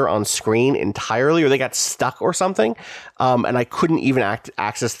character on screen entirely, or they got stuck or something. And I couldn't even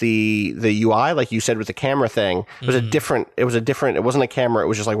access the UI, like you said with the camera thing. It was it wasn't a camera. It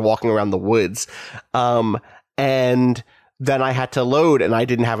was just like walking around the woods. And then I had to load, and I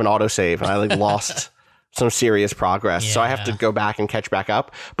didn't have an autosave, and I like lost some serious progress. So I have to go back and catch back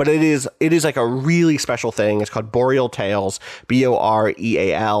up. But it is like a really special thing. It's called Boreal Tales,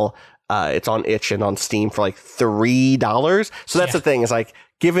 Boreal. It's on itch and on Steam for like $3. So that's the thing, is like,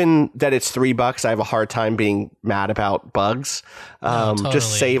 given that it's $3, I have a hard time being mad about bugs. Totally.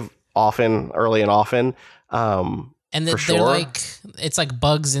 Just save early and often. And they're like, it's like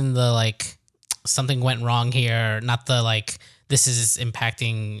bugs in the like, something went wrong here, not the like this is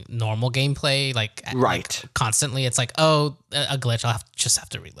impacting normal gameplay like constantly. It's like, oh, a glitch, I'll just have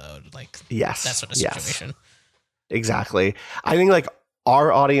to reload, like that sort of situation. Exactly. I think like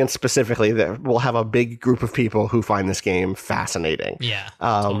our audience specifically, that will have a big group of people who find this game fascinating.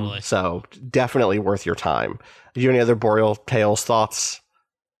 Totally. So definitely worth your time. Do you have any other Boreal Tales thoughts?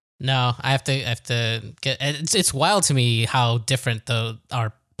 No, I have to get. It's wild to me how different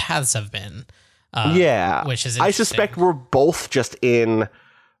our paths have been. Which is I suspect we're both just in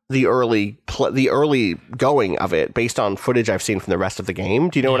the early going of it based on footage I've seen from the rest of the game.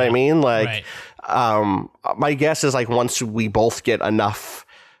 Do you know what I mean? Like, my guess is like once we both get enough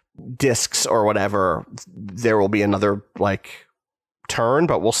discs or whatever, there will be another like turn,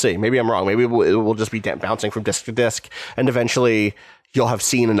 but we'll see. Maybe I'm wrong. Maybe it will just be bouncing from disc to disc, and eventually you'll have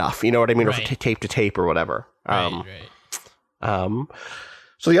seen enough. You know what I mean? Or tape to tape or whatever.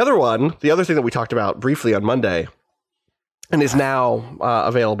 So the other thing that we talked about briefly on Monday, and is now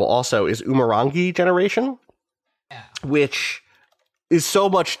available also, is Umurangi Generation, which is so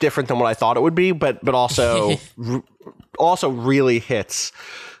much different than what I thought it would be, but also also really hits,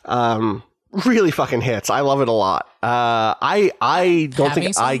 really fucking hits. I love it a lot. I don't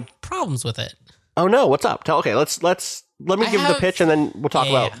think I problems with it. Oh no, what's up? Let me give the pitch and then we'll talk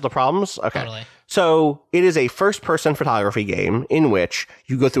about the problems. Okay. Totally. So it is a first-person photography game in which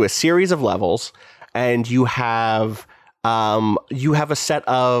you go through a series of levels, and you have a set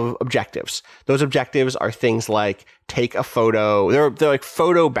of objectives. Those objectives are things like take a photo. They're like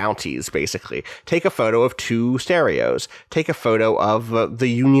photo bounties, basically. Take a photo of 2 stereos. Take a photo of the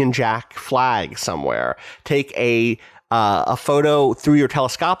Union Jack flag somewhere. Take a photo through your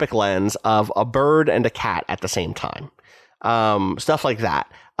telescopic lens of a bird and a cat at the same time. Stuff like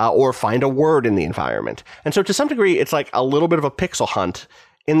that. Or find a word in the environment. And so to some degree, it's like a little bit of a pixel hunt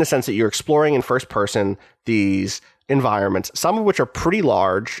in the sense that you're exploring in first person these environments, some of which are pretty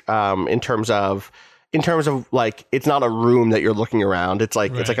large in terms of like, it's not a room that you're looking around. It's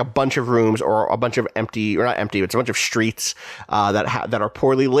like, it's like a bunch of rooms or a bunch of empty, or not empty, it's a bunch of streets that are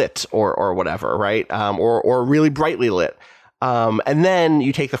poorly lit or whatever, right? Or really brightly lit. And then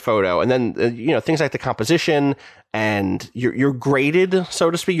you take the photo, and then, things like the composition, and you're graded,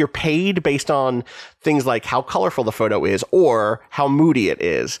 so to speak. You're paid based on things like how colorful the photo is or how moody it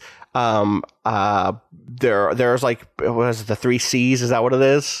is. There's like, what is it, the 3 C's? Is that what it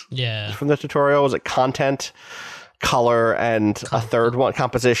is? Yeah. From the tutorial, is it content, color, and a third one,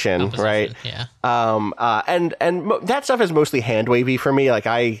 composition, right? Yeah. And that stuff is mostly hand wavy for me. Like,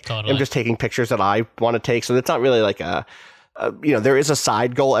 I am just taking pictures that I want to take, so it's not really like there is a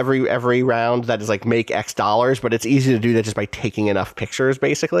side goal every round that is like make X dollars, but it's easy to do that just by taking enough pictures,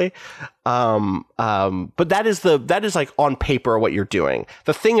 basically. But that is like on paper what you're doing.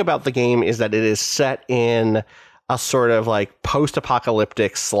 The thing about the game is that it is set in a sort of like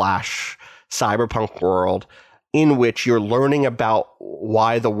post-apocalyptic / cyberpunk world in which you're learning about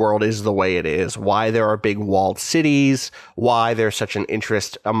why the world is the way it is, why there are big walled cities, why there's such an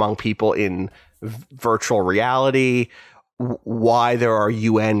interest among people in virtual reality, why there are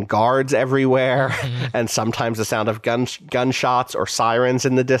UN guards everywhere, and sometimes the sound of gunshots or sirens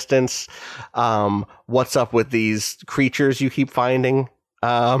in the distance. What's up with these creatures you keep finding?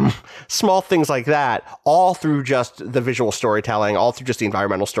 Small things like that, all through just the visual storytelling, all through just the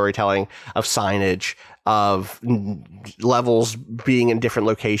environmental storytelling of signage, of levels being in different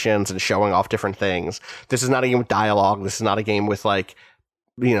locations and showing off different things. This is not a game with dialogue. This is not a game with like,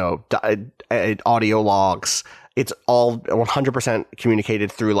 audio logs. It's all 100%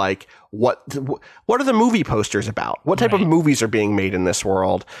 communicated through like what are the movie posters about? What type of movies are being made in this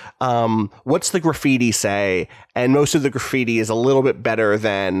world? What's the graffiti say? And most of the graffiti is a little bit better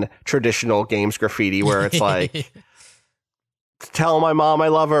than traditional games graffiti, where it's like, "Tell my mom I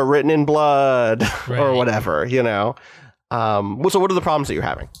love her," written in blood, or whatever. So what are the problems that you're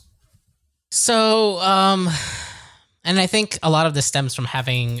having? So, and I think a lot of this stems from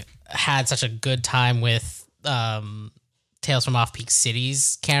having had such a good time with Tales from Off-Peak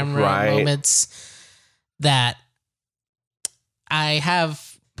City's camera moments, that I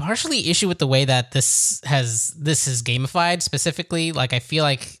have partially issue with the way that this is gamified. Specifically, like, I feel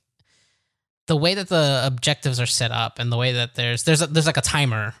like the way that the objectives are set up and the way that there's like a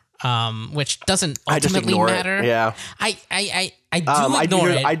timer, which doesn't ultimately matter. It. Yeah, I do ignore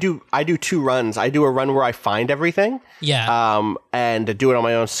it. I do 2 runs. I do a run where I find everything. Yeah. And do it on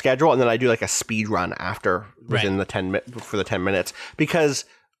my own schedule, and then I do like a speed run after within the 10 minutes, because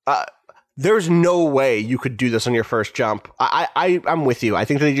there's no way you could do this on your first jump. I'm with you. I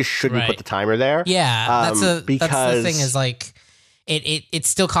think that they just shouldn't put the timer there. Yeah, that's the thing, is like it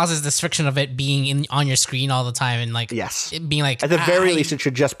still causes this friction of it being on your screen all the time, and like it being like, at the very least, it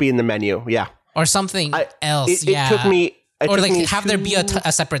should just be in the menu. Yeah, or something else. It took me. Or like have there be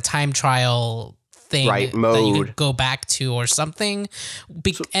a separate time trial thing that you could go back to or something.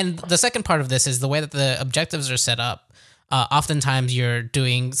 And the second part of this is the way that the objectives are set up. Oftentimes you're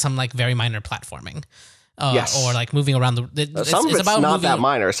doing some like very minor platforming. Or like moving around some of it's about not that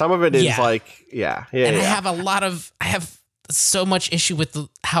minor. Some of it is like, I have so much issue with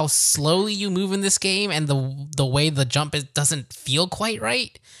how slowly you move in this game, and the way the jump doesn't feel quite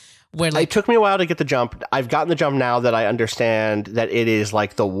right. Where like, it took me a while to get the jump. I've gotten the jump now that I understand that it is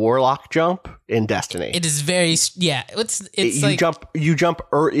like the Warlock jump in Destiny. It is very It's you like jump.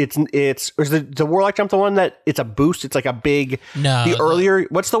 It's is the Warlock jump the one that it's a boost? It's like a big. No.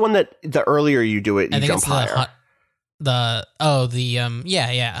 What's the one that the earlier you do it, you jump higher? Yeah.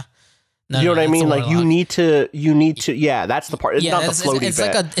 No, you know what I mean? Like you need to. Yeah, that's the part. It's not the floaty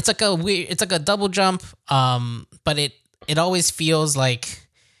bit. It's like a double jump. But it always feels like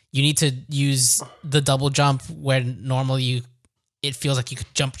you need to use the double jump where normally it feels like you could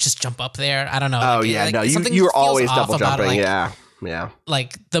jump up there. I don't know. Oh, you're always double jumping. Like, yeah.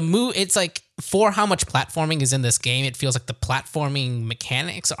 Like the move, it's like, for how much platforming is in this game, it feels like the platforming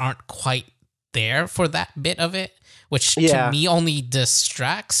mechanics aren't quite there for that bit of it, which to me only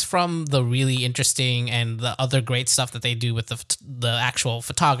distracts from the really interesting and the other great stuff that they do with the actual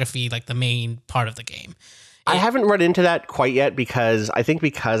photography, like the main part of the game. I haven't run into that quite yet, because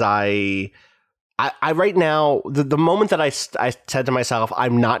I right now, the moment that I said to myself,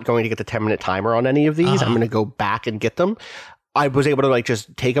 I'm not going to get the 10-minute timer on any of these, I'm going to go back and get them. I was able to like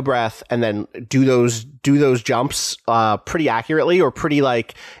just take a breath and then do those jumps pretty accurately or pretty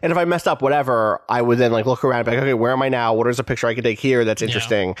like, and if I messed up whatever, I would then like look around and be like, okay, where am I now? What is a picture I could take here that's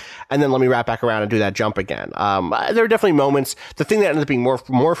interesting? And then let me wrap back around and do that jump again. There are definitely moments. The thing that ended up being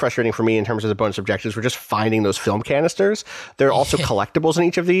more frustrating for me in terms of the bonus objectives were just finding those film canisters. There are also collectibles in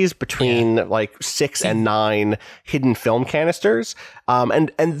each of these between like 6 and 9 hidden film canisters.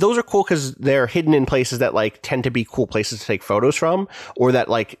 And those are cool because they're hidden in places that like tend to be cool places to take photos from, or that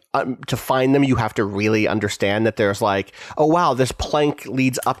like to find them, you have to really understand that there's like, oh wow, this plank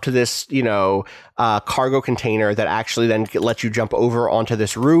leads up to this, cargo container that actually then lets you jump over onto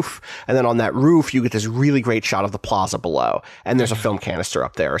this roof. And then on that roof, you get this really great shot of the plaza below. And there's a film canister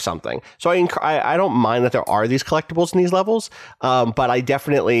up there or something. So I don't mind that there are these collectibles in these levels. But I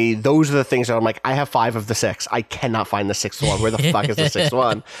definitely, those are the things that I'm like, I have 5 of the 6. I cannot find the 6th one. Where the fuck is the 6th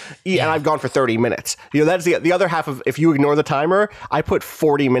one? And I've gone for 30 minutes. That's the other half of, if you ignore the timer, I put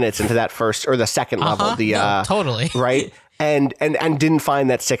 40 minutes into that first or the second level. Totally. Right. And didn't find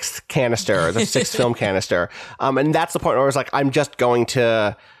that 6th canister, the 6th film canister. And that's the point where I was like, I'm just going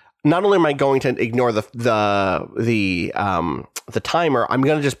to, not only am I going to ignore the timer, I'm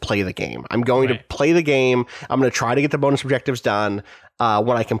going to just play the game. I'm going to play the game. I'm going to try to get the bonus objectives done.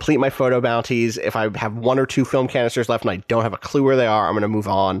 When I complete my photo bounties, if I have 1 or 2 film canisters left and I don't have a clue where they are, I'm going to move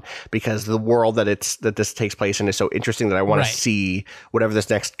on because the world that this takes place in is so interesting that I want to see whatever this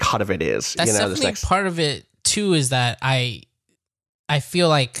next cut of it is. That's definitely part of it too, is that I feel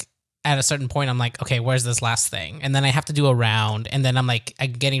like at a certain point I'm like, okay, where's this last thing? And then I have to do a round, and then I'm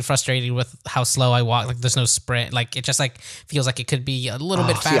getting frustrated with how slow I walk. Like there's no sprint. Like it just like feels like it could be a little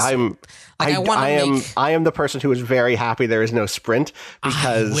bit faster. I am the person who is very happy there is no sprint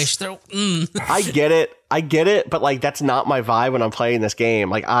because I wish there. I get it, but like that's not my vibe when I'm playing this game.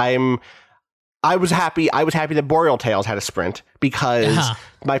 Like I was happy that Boreal Tales had a sprint because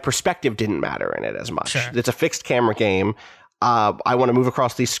my perspective didn't matter in it as much. Sure. It's a fixed camera game. I want to move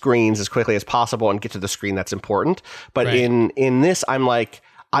across these screens as quickly as possible and get to the screen that's important. But in this, I'm like,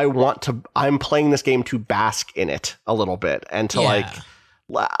 I'm playing this game to bask in it a little bit and to like,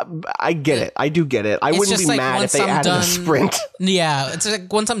 I get it. I do get it. I wouldn't be mad if they added a sprint. Yeah. It's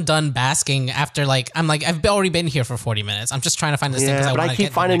like once I'm done basking after I'm like, I've already been here for 40 minutes. I'm just trying to find this thing because I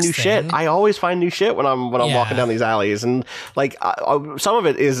keep finding new shit. I always find new shit when I'm walking down these alleys. And like, some of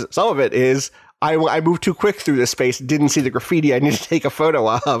it is, I moved too quick through this space, didn't see the graffiti I need to take a photo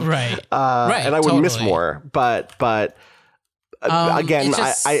of. Right. And I would miss more. But again,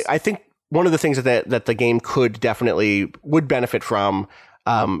 I think one of the things that the game would benefit from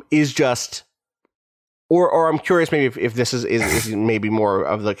is just, or I'm curious maybe if this is maybe more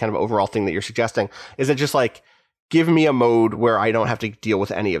of the kind of overall thing that you're suggesting, is that just like, give me a mode where I don't have to deal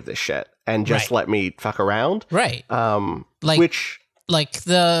with any of this shit and just let me fuck around. Right.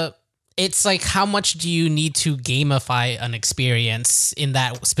 It's like, how much do you need to gamify an experience in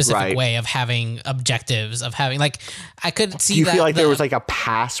that specific way of having objectives, of having, like, I could see that. Do you feel like there was like a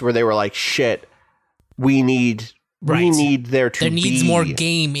pass where they were like, shit, we need there needs more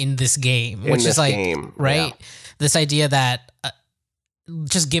game in this game, which is like, this idea that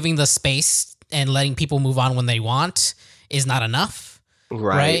just giving the space and letting people move on when they want is not enough.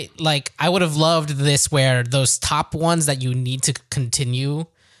 Right. Like, I would have loved this where those top ones that you need to continue,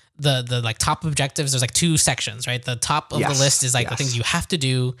 the like top objectives, there's like 2 sections, right? The top of the list is like the things you have to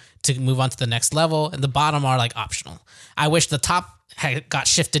do to move on to the next level, and the bottom are like optional. I wish the top got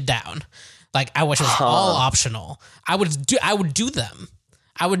shifted down. Like, I wish it was all optional. I would do them.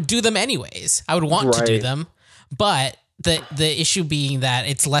 I would do them anyways. I would want to do them. But the issue being that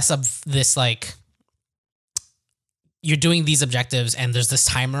it's less of this, like, you're doing these objectives and there's this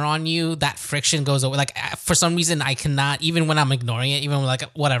timer on you, that friction goes away. Like, for some reason, I cannot, even when I'm ignoring it, even when like,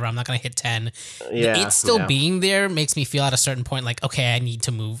 whatever, I'm not going to hit 10. It's still being there makes me feel at a certain point like, okay, I need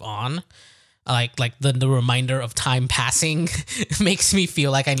to move on. Like the reminder of time passing makes me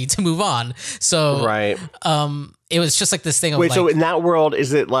feel like I need to move on. So, it was just like this thing of wait, so in that world,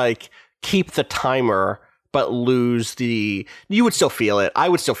 is it like keep the timer but lose the, you would still feel it. I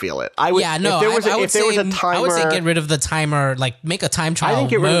would still feel it. I would, if there was a timer, I would say get rid of the timer, like make a time trial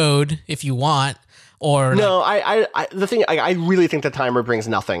mode if you want, or no, I really think the timer brings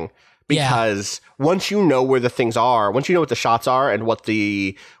nothing. Because once you know where the things are, once you know what the shots are and where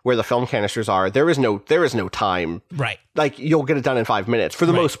the film canisters are, there is no time. Right. Like, you'll get it done in 5 minutes for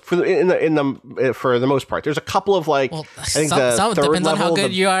the for the most part. There's a couple of like, I think the third depends level, on how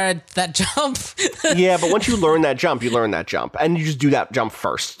good you are at that jump. Yeah, but once you learn that jump, and you just do that jump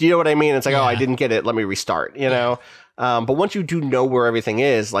first. Do you know what I mean? It's like, oh, I didn't get it. Let me restart. You know. But once you do know where everything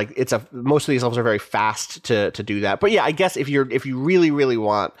is, like most of these levels are very fast to do that. But yeah, I guess if you really, really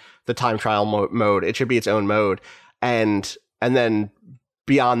want the time trial mode, it should be its own mode. And then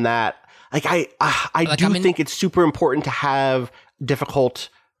beyond that, like I think it's super important to have difficult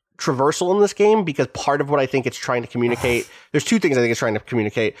traversal in this game, because part of what I think it's trying to communicate, there's two things I think it's trying to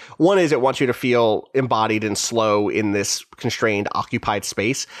communicate. One is it wants you to feel embodied and slow in this constrained, occupied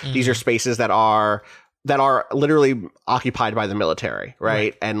space. These are spaces that are literally occupied by the military,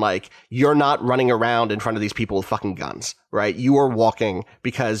 right? And like, you're not running around in front of these people with fucking guns, right? You are walking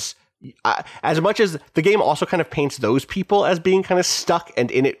because as much as the game also kind of paints those people as being kind of stuck and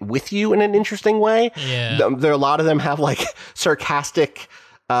in it with you in an interesting way. Yeah. There, a lot of them have like sarcastic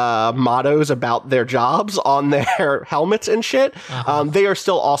mottos about their jobs on their helmets and shit. They are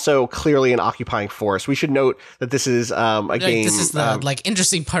still also clearly an occupying force. We should note that this is a game. This is the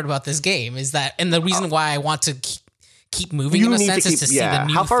interesting part about this game is that, and the reason why I want to keep moving in a sense is to see the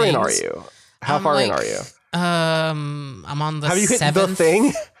new How far things. in are you? How far in are you? I'm on the Have you hit 7th. the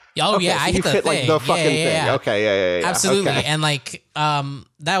thing? Oh okay, yeah, so I hit the hit, thing. like the fucking thing. Okay, yeah. Absolutely, okay. and like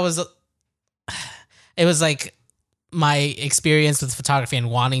that was, it was like my experience with photography and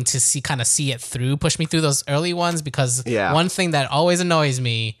wanting to see it through, push me through those early ones, because one thing that always annoys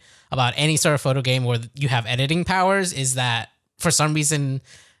me about any sort of photo game where you have editing powers is that for some reason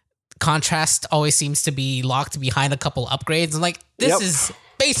contrast always seems to be locked behind a couple upgrades. And like, this is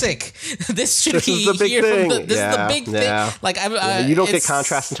basic. This should be the big here thing. from this is the big thing. Like, you don't get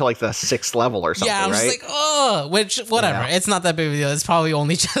contrast until like the 6th level or something, yeah, I'm right? just like, oh, which, whatever. Yeah. It's not that big of a deal. It's probably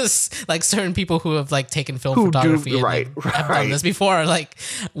only just like certain people who have like taken film photography and have done this before, like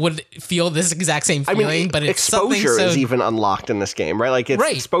would feel this exact same feeling. I mean, but it's exposure is even unlocked in this game, right? Like,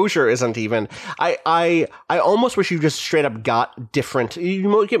 exposure isn't even. I almost wish you just straight up got different.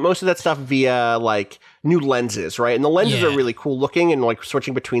 You get most of that stuff via like new lenses, right? And the lenses are really cool looking, and like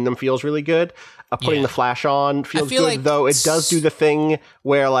switching between them feels really good. Putting the flash on feels good, like, though it does do the thing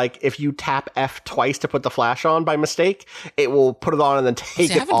where like if you tap F twice to put the flash on by mistake, it will put it on and then take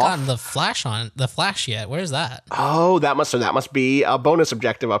it off. I haven't gotten the flash yet. Where's that? Oh, that must be a bonus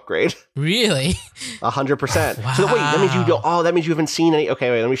objective upgrade. Really? 100%. Wow. So wait, that means you don't. Oh, that means you haven't seen any. Okay,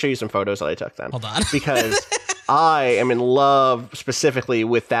 wait. Let me show you some photos that I took then. Hold on, because I am in love specifically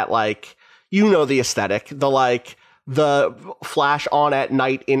with that. Like, you know, the aesthetic, the flash on at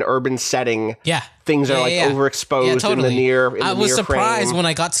night in urban setting. Yeah. Things are overexposed in the near I was surprised frame. when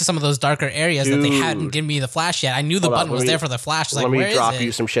I got to some of those darker areas that they hadn't given me the flash yet. I knew the button was there for the flash. Let me drop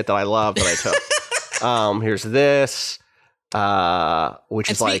you some shit that I love that I took. Here's this,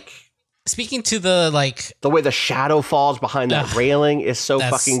 which is like... Speaking to the way the shadow falls behind that railing is so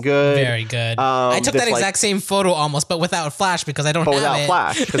fucking good. Very good. I took that exact same photo almost, but without flash because I don't have it. But without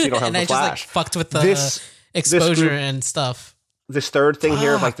flash, because you don't have and the flash. And I just fucked with the exposure and stuff. This third thing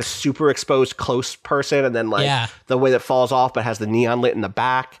here of like the super exposed close person, and then the way that falls off but has the neon lit in the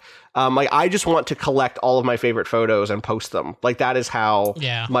back. I just want to collect all of my favorite photos and post them. Like, that is how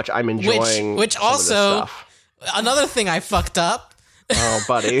much I'm enjoying. Which also, another thing I fucked up. Oh,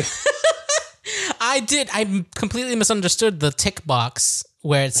 buddy. I completely misunderstood the tick box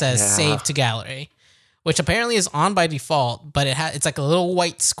where it says save to gallery, which apparently is on by default, but it's like a little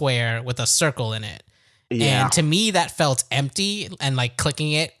white square with a circle in it. Yeah. And to me, that felt empty, and like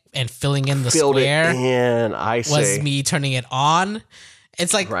clicking it and filling in the square was me turning it on.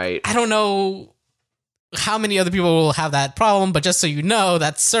 It's like, I don't know how many other people will have that problem, but just so you know,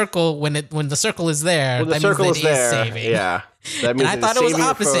 that circle, when the circle is there, that means it is saving. Yeah. That means and I thought it was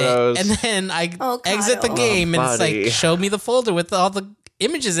opposite. Photos. And then I exit the game and it's like, show me the folder with all the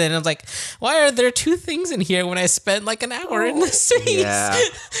images in. And I was like, why are there two things in here when I spent like an hour in this space?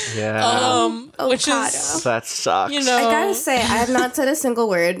 Yeah. Which is... That sucks. You know, I gotta say, I have not said a single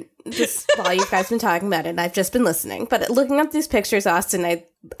word just while you guys been talking about it, and I've just been listening. But looking up these pictures, Austin,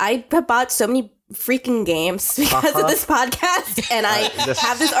 I have bought so many freaking games because of this podcast, and I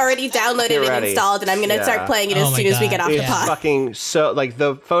have this already downloaded and installed, and I'm gonna start playing it as soon as we get off the pod. Fucking so, like,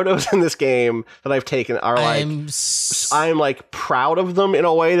 the photos in this game that I've taken are like, I'm like proud of them in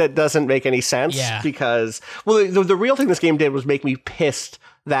a way that doesn't make any sense, because the real thing this game did was make me pissed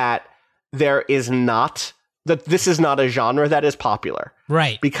that this is not a genre that is popular,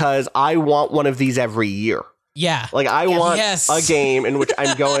 right? Because I want one of these every year. Yeah. Like, I want a game in which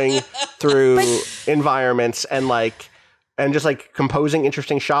I'm going through environments and just like composing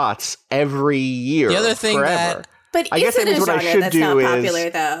interesting shots every year. The other thing forever. But I guess that means what I should that's do not popular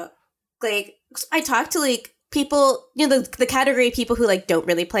though. Like, I talk to like people, you know, the category of people who like don't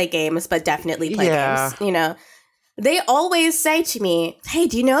really play games but definitely play games, you know. they always say to me, "Hey,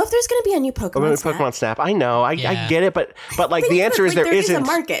 do you know if there's going to be a new Pokemon Snap?" Pokemon Snap. I know. I get it, but like the answer is there isn't. A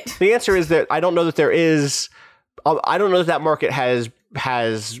market. The answer is that I don't know that there is. I don't know that market has.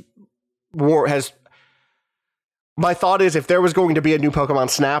 My thought is, if there was going to be a new Pokemon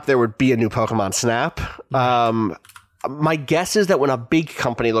Snap, there would be a new Pokemon Snap. My guess is that when a big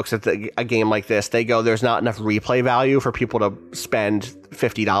company looks at a game like this, they go, "There's not enough replay value for people to spend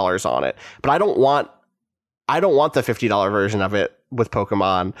 $50 on it." But I don't want the $50 version of it with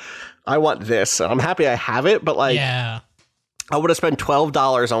Pokemon. I want this. I'm happy I have it, but like, I would have spent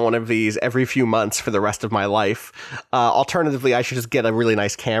 $12 on one of these every few months for the rest of my life. Alternatively, I should just get a really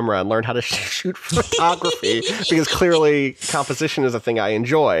nice camera and learn how to shoot photography because clearly composition is a thing I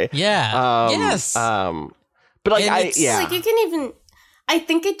enjoy. Yes. But like, like you can even, I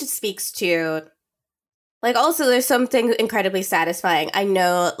think it just speaks to, like, also there's something incredibly satisfying. I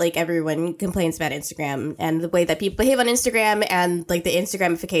know, like, everyone complains about Instagram and the way that people behave on Instagram, and like the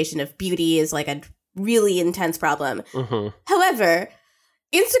Instagramification of beauty is like a really intense problem. Mm-hmm. However,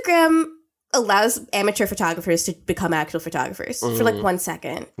 Instagram allows amateur photographers to become actual photographers for like 1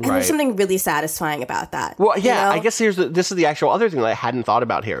 second. And there's something really satisfying about that. Well, yeah, you know? I guess this is the actual other thing that I hadn't thought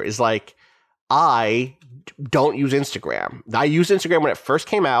about here is like, I don't use Instagram. I used Instagram when it first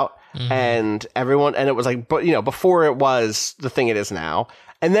came out, and it was like, but you know, before it was the thing it is now.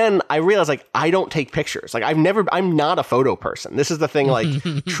 And then I realized, like, I don't take pictures. Like, I'm not a photo person. This is the thing, like,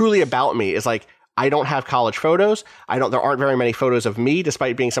 truly about me is like, I don't have college photos. There aren't very many photos of me,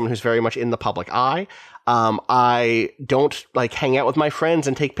 despite being someone who's very much in the public eye. I don't like hang out with my friends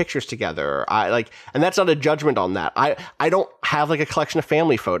and take pictures together. And that's not a judgment on that. I don't have like a collection of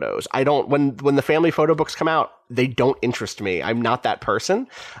family photos. I don't, when the family photo books come out, they don't interest me. I'm not that person.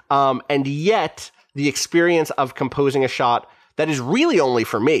 And yet the experience of composing a shot that is really only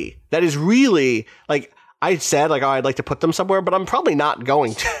for me, that is really like, I said, like, oh, I'd like to put them somewhere, but I'm probably not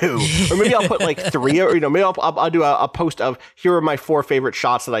going to. Or maybe I'll put like 3, or, you know, maybe I'll do a post of, here are my 4 favorite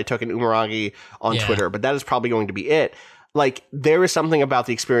shots that I took in Umurangi on Twitter, but that is probably going to be it. Like, there is something about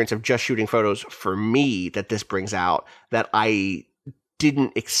the experience of just shooting photos for me that this brings out that I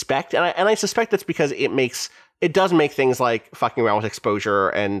didn't expect. And I suspect that's because it does make things like fucking around with exposure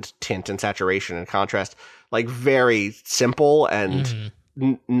and tint and saturation and contrast, like, very simple and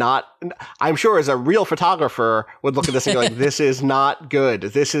not, I'm sure as a real photographer would look at this and be like, this is not good.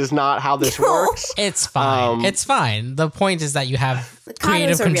 This is not how this works. It's fine. It's fine. The point is that you have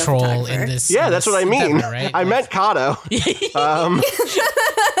creative control in this. Yeah, that's what I mean. Endeavor, right? I meant Kato.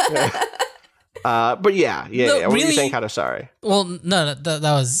 But yeah. What were you saying, Kato? Sorry. Well, no, that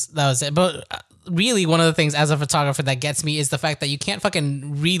was it. But really, one of the things as a photographer that gets me is the fact that you can't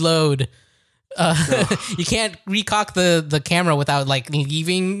fucking reload. You can't recock the camera without like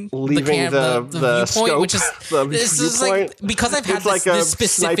leaving the viewpoint, scope, which is this is like, because I've had like this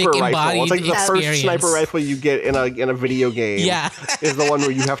specific embodied it's like the experience. First sniper rifle you get in a video game. Yeah, is the one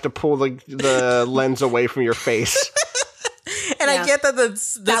where you have to pull the lens away from your face. And I get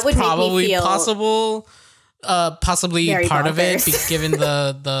that's probably possible. Possibly Very part of it, bonkers. given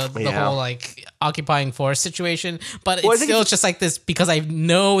the whole like occupying forest situation, but it's still just like this because I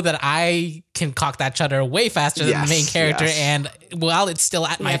know that I can cock that shutter way faster than the main character, and while it's still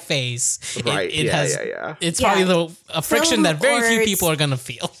at my face, it's probably a friction that very few people are gonna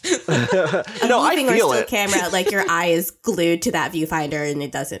feel. No, I feel it. Camera, like your eye is glued to that viewfinder and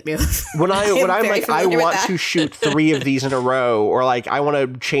it doesn't move. When I'm like, I want to shoot 3 of these in a row, or like I want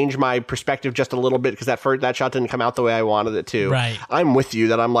to change my perspective just a little bit because that shot didn't come out the way I wanted it to. Right. I'm with you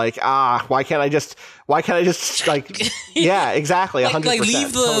that I'm like, why can't I just like, yeah, exactly. 100%. Like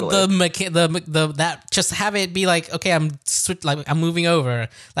leave the that, just have it be like, okay, I'm moving over.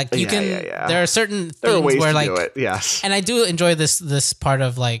 Like you can, there are certain things ways where to like, do it. Yes. And I do enjoy this part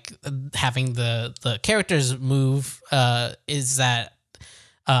of like having the characters move, is that,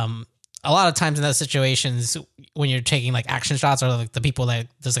 a lot of times in those situations when you're taking like action shots or like the people that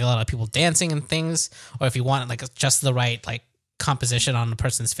there's like a lot of people dancing and things, or if you want like just the right like composition on the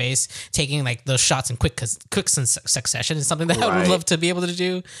person's face, taking like those shots in quick succession is something that I would love to be able to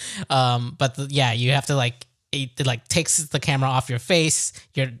do. But you have to like, it like takes the camera off your face.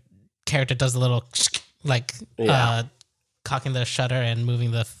 Your character does a little like cocking the shutter and moving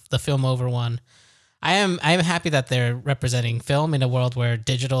the film over one. I am happy that they're representing film in a world where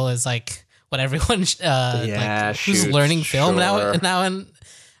digital is like what everyone who's learning film now and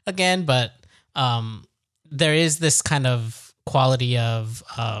again, but there is this kind of quality of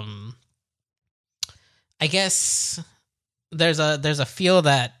I guess there's a feel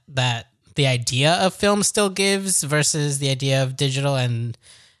that the idea of film still gives versus the idea of digital, and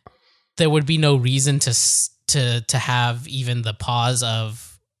there would be no reason to to have even the pause of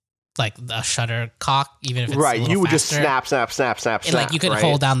like a shuttlecock, even if it's right. a You would faster. just snap. And like you could right?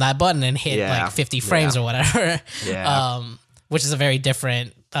 hold down that button and hit Yeah. like 50 frames or whatever. Yeah. Which is a very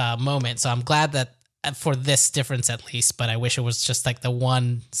different moment. So I'm glad that for this difference at least, but I wish it was just like the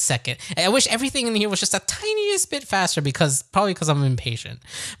 1 second. I wish everything in here was just a tiniest bit faster because I'm impatient.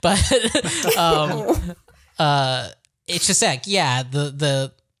 But it's just like, yeah,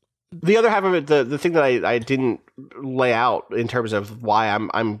 The other half of it, the thing that I didn't lay out in terms of why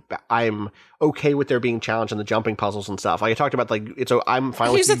I'm okay with there being challenge in the jumping puzzles and stuff. Like I talked about, like I'm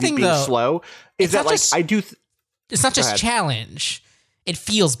fine Here's with the you thing, being though. slow. Is It's that not like just- I do? it's not just ahead. challenge. It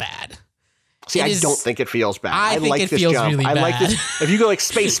feels bad. See, It I is- don't think it feels bad. I think like it this feels jump. really I like bad. this. If you go like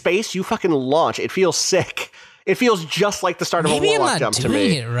space, you fucking launch. It feels sick. It feels just like the start of Maybe a I'm warlock not jump to doing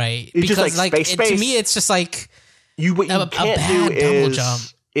me. it right. It's just Because like like space, to space. me it's just like What you a can't bad do double jump.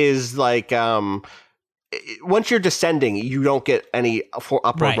 is like once you're descending, you don't get any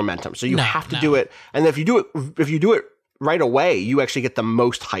upward Right. momentum. So you No, have to no. do it. And if you do it right away, you actually get the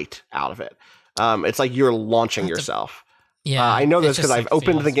most height out of it. It's like you're launching yourself. yeah. I know it this just, because I've like,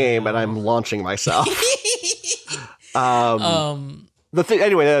 opened feels the game and real. I'm launching myself. um The thing,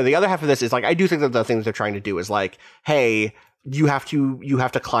 anyway, the other half of this is like I do think that the thing that they're trying to do is like, hey, you have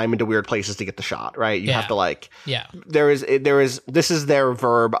to climb into weird places to get the shot, right? You Yeah. have to like yeah. there is this is their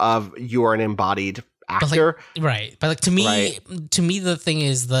verb of you are an embodied But actor. like, right. But like to me Right. the thing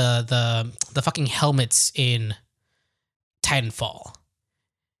is the fucking helmets in Titanfall.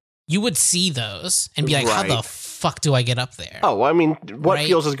 You would see those and be like, how the Right. fuck do I get up there? Oh, well, I mean, what Right.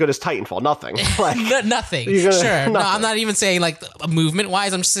 feels as good as Titanfall? Nothing. Like, Nothing. You're gonna- Sure. No, nothing. I'm not even saying like movement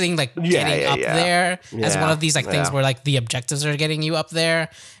wise. I'm just saying like getting up there as one of these like things yeah. where like the objectives are getting you up there.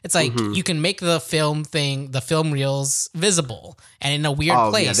 It's like Mm-hmm. you can make the film reels visible and in a weird Oh,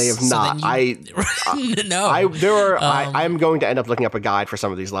 place. yeah, they have so not. then no. I'm going to end up looking up a guide for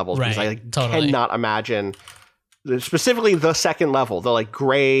some of these levels because I Right, like, totally. cannot imagine, specifically the second level, the like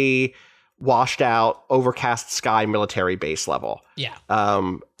gray, washed out, overcast sky military base level. Yeah.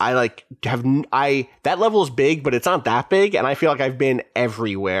 I like that level is big, but it's not that big, and I feel like I've been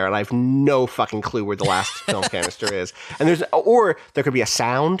everywhere, and I have no fucking clue where the last film canister is. And there could be a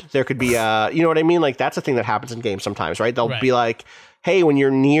sound, there could be you know what I mean? Like that's a thing that happens in games sometimes, right? They'll Right. be like, "Hey, when you're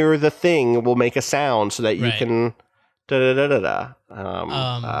near the thing, we'll make a sound so that you Right. can da da da da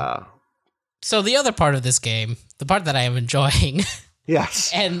da." So the other part of this game, the part that I am enjoying, Yes.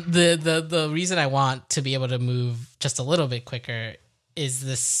 and the reason I want to be able to move just a little bit quicker is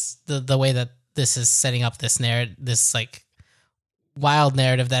this the way that this is setting up this narrative, this like wild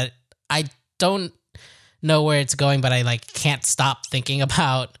narrative that I don't know where it's going, but I like can't stop thinking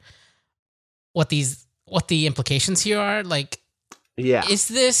about what the implications here are. Like, Yeah. is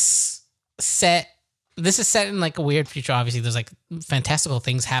this set? This is set in like a weird future. Obviously, there's like fantastical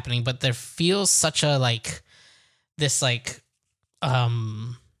things happening, but there feels such a like this like I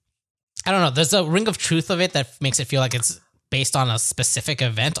don't know. There's a ring of truth of it that makes it feel like it's based on a specific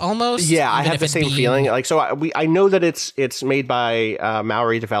event almost. Yeah, I even have if the it's same being- feeling. Like, so I know that it's made by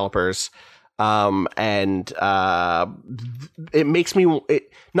Maori developers, and it makes me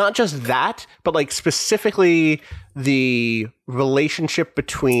not just that, but like specifically the relationship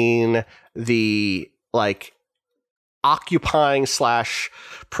between the like occupying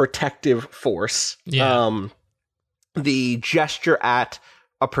 / protective force, Yeah. the gesture at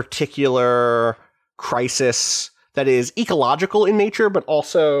a particular crisis that is ecological in nature, but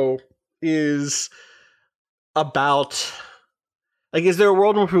also is about like, is there a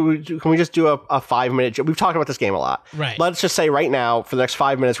world where can we just do a 5-minute? We've talked about this game a lot. Right. Let's just say right now, for the next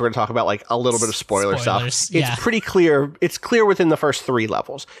 5 minutes, we're going to talk about like a little bit of spoiler Spoilers, stuff. yeah. It's pretty clear. It's clear within the first 3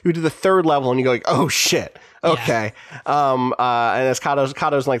 levels. You do the 3rd level and you go like, oh shit. Okay. And as Kato's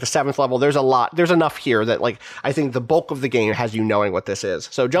in like the 7th level, there's enough here that like, I think the bulk of the game has you knowing what this is.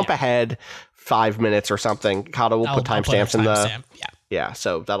 So jump ahead 5 minutes or something. Kato will put I'll timestamps in the, timestamp. yeah.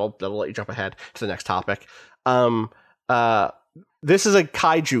 So that'll let you jump ahead to the next topic. This is a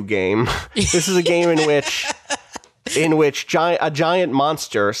kaiju game. This is a game in which a giant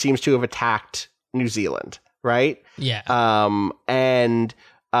monster seems to have attacked New Zealand, right? Yeah. And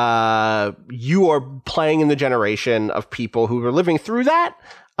you are playing in the generation of people who are living through that.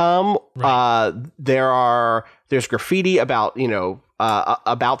 There's graffiti about,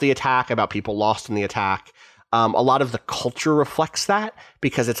 about the attack, about people lost in the attack. A lot of the culture reflects that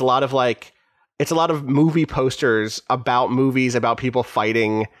because it's a lot of movie posters about movies about people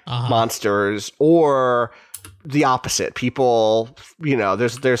fighting monsters, or the opposite. People,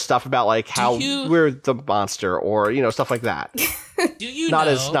 there's stuff about like how we're the monster, or stuff like that. Do you Not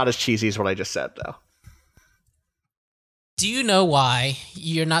know? as cheesy as what I just said, though. Do you know why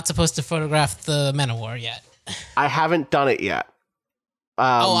you're not supposed to photograph the Manowar yet? I haven't done it yet.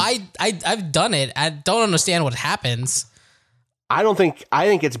 I've done it. I don't understand what happens. I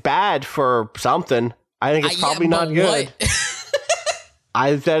think it's bad for something. I think it's probably not good.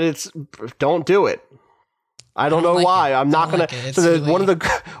 Don't do it. I don't know why. I'm not gonna. So one of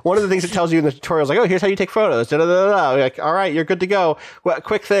the things it tells you in the tutorial is like, oh, here's how you take photos. Like, all right, you're good to go. Well,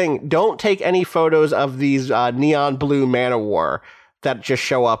 quick thing: don't take any photos of these neon blue Manowar that just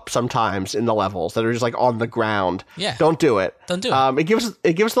show up sometimes in the levels that are just like on the ground. Yeah, don't do it. Don't do it.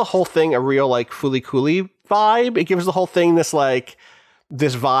 It gives the whole thing a real like Fooly Cooly vibe. It gives the whole thing this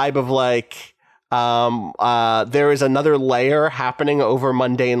vibe of like. There is another layer happening over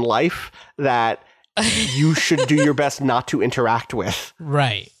mundane life that you should do your best not to interact with.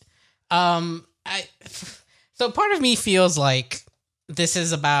 Right. So part of me feels like this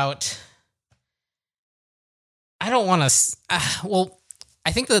is about. I don't want to.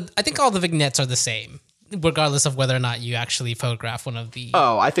 I think all the vignettes are the same, regardless of whether or not you actually photograph one of the.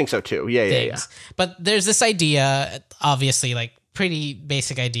 Oh, I think so too. Yeah. But there's this idea, obviously, like pretty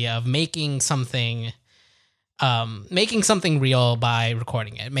basic idea of making something real by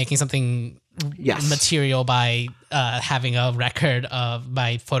recording it, making something material by having a record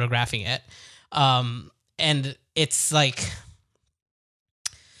by photographing it, and it's like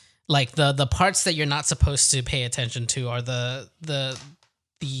the parts that you're not supposed to pay attention to are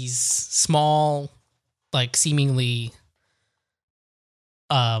these small, like seemingly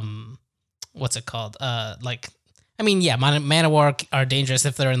what's it called, Manowar are dangerous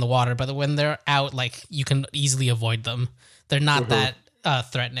if they're in the water, but when they're out, like, you can easily avoid them. They're not that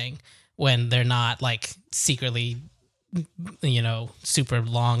threatening when they're not, like, secretly, super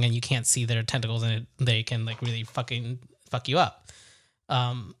long and you can't see their tentacles and they can, like, really fucking fuck you up.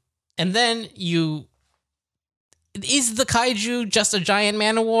 And then is the kaiju just a giant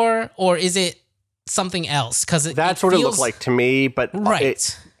Manowar, or is it something else? Because that's what it looked like to me, but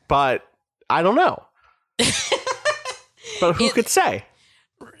right. But I don't know. But who could say?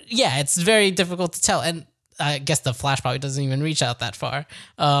 Yeah, it's very difficult to tell, and I guess the flash probably doesn't even reach out that far.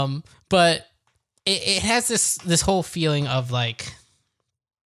 But it has this whole feeling of like,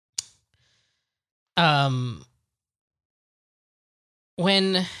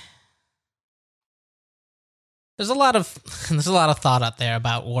 when there's a lot of thought out there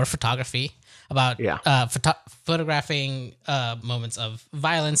about war photography, about photographing moments of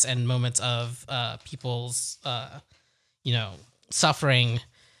violence and moments of people's suffering,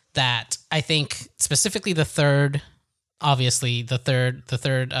 that I think specifically the third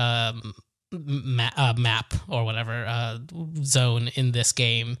map or whatever zone in this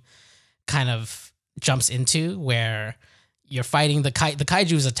game kind of jumps into, where you're fighting the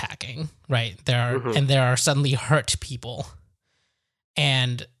kaiju's attacking, right? There are suddenly hurt people.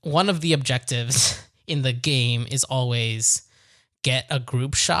 And one of the objectives in the game is always get a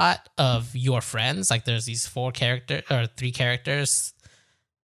group shot of your friends. Like, there's these 3 characters.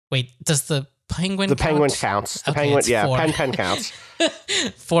 Wait, does the penguin count? The penguin counts. The penguin, yeah, 4. Pen counts.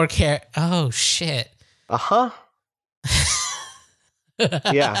 4 Oh, shit. Uh-huh.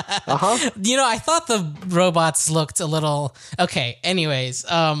 Yeah. Uh-huh. I thought the robots looked a little... Okay, anyways.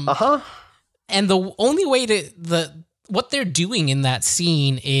 Uh-huh. And the only way what they're doing in that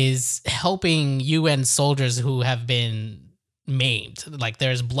scene is helping UN soldiers who have been maimed. Like,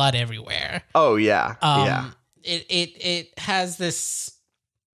 there's blood everywhere. Oh yeah. Yeah. It has this,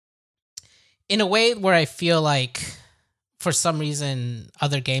 in a way where I feel like for some reason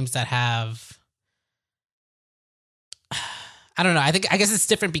other games that have, I don't know, I guess it's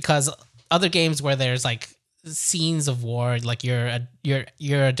different because other games where there's like scenes of war, like you're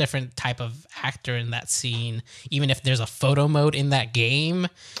a different type of actor in that scene, even if there's a photo mode in that game,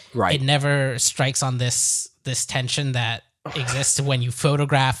 right? It never strikes on this tension that exists when you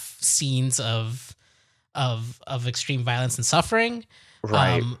photograph scenes of extreme violence and suffering,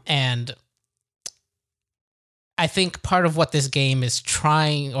 right? And I think part of what this game is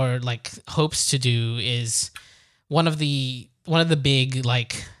trying, or like hopes to do, is one of the big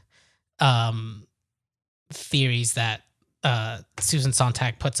like theories that Susan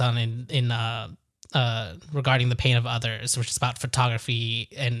Sontag puts on in regarding the pain of others, which is about photography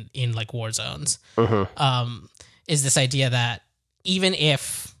and in like war zones, is this idea that even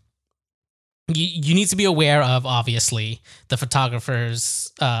if you need to be aware of, obviously, the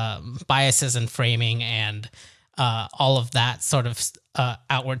photographer's biases and framing and all of that sort of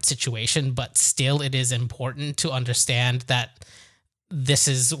outward situation, but still it is important to understand that this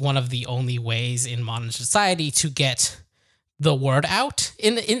is one of the only ways in modern society to get the word out,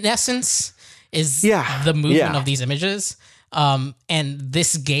 in essence, is Yeah, the movement yeah. of these images. And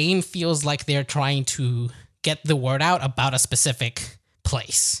this game feels like they're trying to get the word out about a specific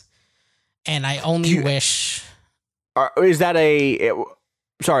place. And I only wish... Is that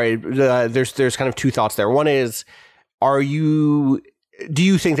sorry, there's kind of two thoughts there. One is, do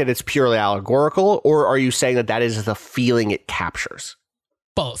you think that it's purely allegorical, or are you saying that that is the feeling it captures?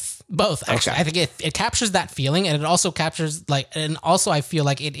 Both actually. Okay. I think it captures that feeling, and it also captures and also I feel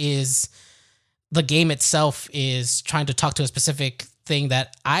like it is, the game itself is trying to talk to a specific thing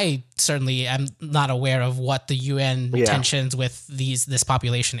that I certainly am not aware of what the UN tensions with this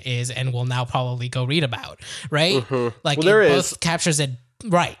population is, and will now probably go read about, right? Like, well, there both captures it.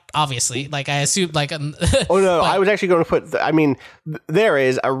 Right, obviously. Like, I assumed, like... oh, no, I was actually going to put... there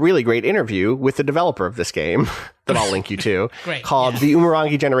is a really great interview with the developer of this game that I'll link you to, Great, called The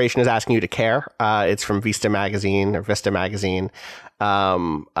Umurangi Generation is Asking You to Care. It's from Vista Magazine. That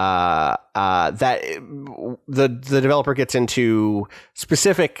the developer gets into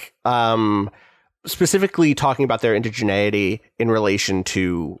specifically talking about their indigeneity in relation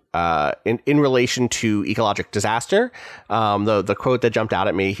to in relation to ecologic disaster. The quote that jumped out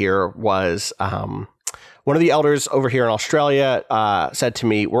at me here was one of the elders over here in Australia said to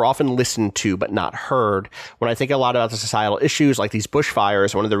me, "We're often listened to but not heard. When I think a lot about the societal issues like these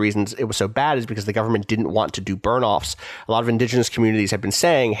bushfires, one of the reasons it was so bad is because the government didn't want to do burn-offs. A lot of indigenous communities have been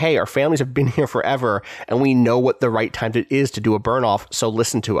saying, hey, our families have been here forever and we know what the right time is to do a burn-off, so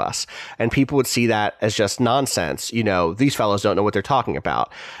listen to us." And people would see that as just nonsense. You know, these fellows don't know what they're talking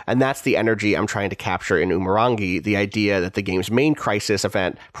about. And that's the energy I'm trying to capture in Umurangi, the idea that the game's main crisis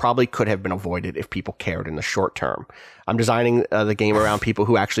event probably could have been avoided if people cared in the short term. I'm designing the game around people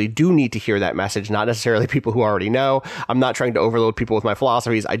who actually do need to hear that message, not necessarily people who already know. I'm not trying to overload people with my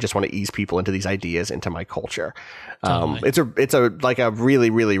philosophies. I just want to ease people into these ideas, into my culture. Totally. It's a really,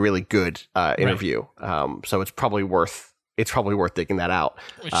 really, really good interview. So it's probably worth digging that out.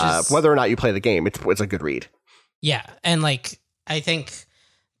 Whether or not you play the game, it's a good read. Yeah, and like, I think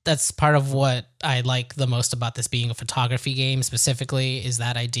that's part of what I like the most about this being a photography game specifically, is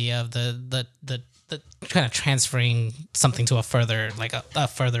that idea of the kind of transferring something to a further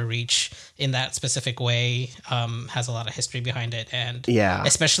reach in that specific way. Has a lot of history behind it, and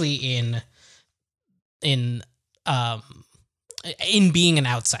especially in being an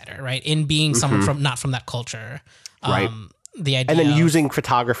outsider, right? In being someone from not from that culture, right? The idea, and then using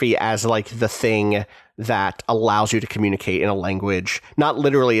photography as like the thing that allows you to communicate in a language, not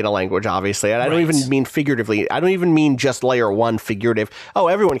literally in a language, obviously. And I don't even mean figuratively. I don't even mean just layer one figurative. Oh,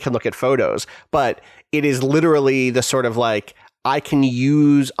 everyone can look at photos, but it is literally the sort of like, I can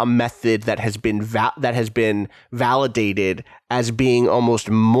use a method that has been validated as being almost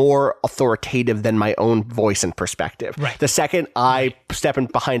more authoritative than my own voice and perspective. Right. The second I step in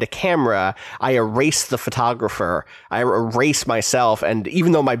behind a camera, I erase the photographer, I erase myself, and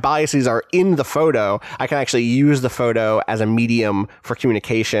even though my biases are in the photo, I can actually use the photo as a medium for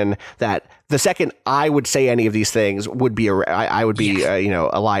communication. That the second I would say any of these things would be I would be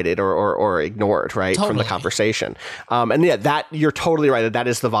elided or ignored, right, from the conversation. And yeah, that you're totally right that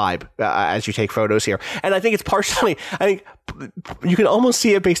is the vibe as you take photos here. And I think it's partially, I think you can almost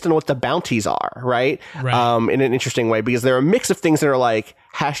see it based on what the bounties are, right? In an interesting way, because they're a mix of things that are like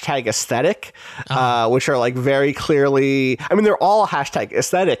hashtag aesthetic, which are like very clearly, I mean, they're all hashtag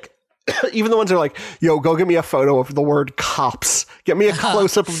aesthetic. Even the ones that are like, yo, go get me a photo of the word cops. Get me a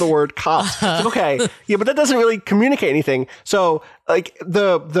close-up of the word cops. It's like, okay, yeah, but that doesn't really communicate anything. So, like,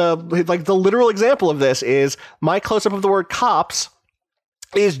 the literal example of this is my close-up of the word cops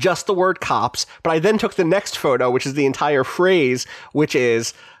is just the word cops, but I then took the next photo, which is the entire phrase, which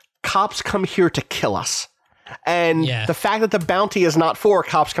is, cops come here to kill us. And the fact that the bounty is not for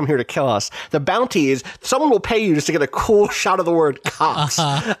cops come here to kill us. The bounty is someone will pay you just to get a cool shot of the word cops.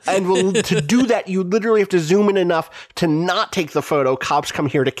 And to do that, you literally have to zoom in enough to not take the photo, cops come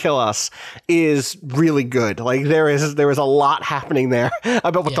here to kill us, is really good. Like there is a lot happening there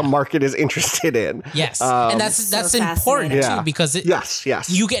about what the market is interested in. Yes. And that's important too, because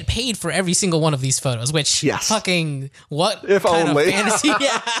you get paid for every single one of these photos, which fucking what if kind only. of fantasy?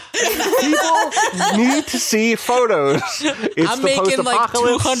 People need to see photos. I'm making like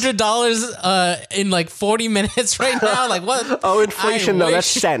 $200 in like 40 minutes right now. Like what? Oh, inflation though, that's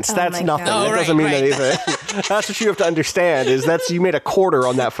cents. That's nothing. God. That doesn't mean anything. That's what you have to understand is you made a quarter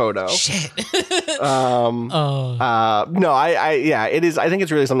on that photo. Shit. No, it is. I think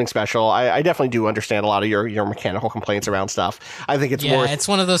it's really something special. I definitely do understand a lot of your mechanical complaints around stuff. I think it's worth. It's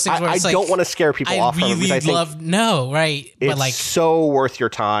one of those things where it's I don't want to scare people off from it because I think but like so worth your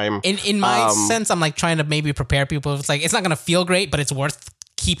time. In my sense, I'm like trying to maybe prepare people. It's like it's not going to feel great, but it's worth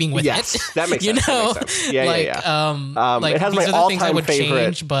keeping with Yes, it. that makes you sense. know, That makes sense. Yeah, like, yeah. like it has these my are the things I all-time would favorite.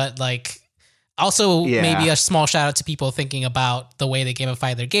 change, but like also Yeah. maybe a small shout out to people thinking about the way they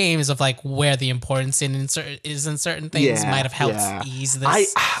gamify their games of like where the importance in certain things might have helped ease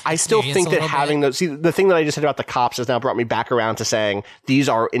this. I still experience think a that little having bit. those, see, the thing that I just said about the cops has now brought me back around to saying these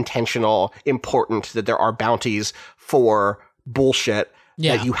are intentional, important, that there are bounties for bullshit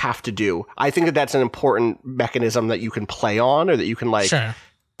that you have to do. I think that that's an important mechanism that you can play on, or that you can like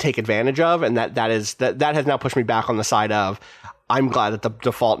take advantage of, and that has now pushed me back on the side of I'm glad that the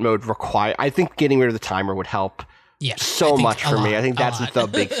default mode I think getting rid of the timer would help so much for me. I think that's the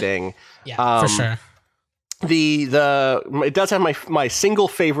big thing. For sure. It does have my single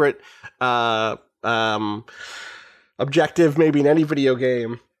favorite objective maybe in any video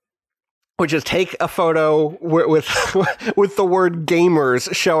game, which is take a photo with the word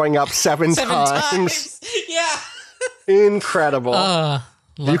gamers showing up seven times. Yeah. Incredible.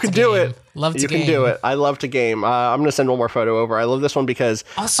 You can do it. Love to you game. can do it. I love to game. I'm going to send one more photo over. I love this one because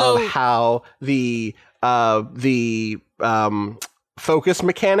Also, of how the focus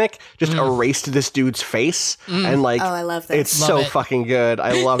mechanic just erased this dude's face, and like, I love this. It's Love so it. fucking good.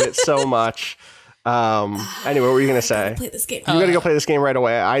 I love it so much. Anyway, what were you going to say? Play this game. You're going to go play this game right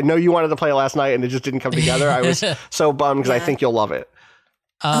away. I know you wanted to play it last night and it just didn't come together. I was so bummed because I think you'll love it.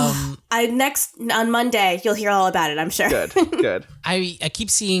 On Monday, you'll hear all about it, I'm sure. Good. I keep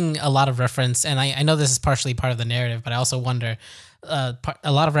seeing a lot of reference, and I know this is partially part of the narrative, but I also wonder a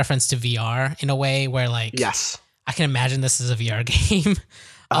lot of reference to VR in a way where like Yes. I can imagine this is a VR game.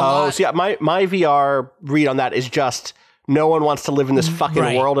 So yeah, my VR read on that is just no one wants to live in this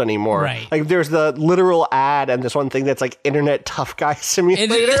fucking world anymore. Right. Like there's the literal ad and this one thing that's like Internet Tough Guy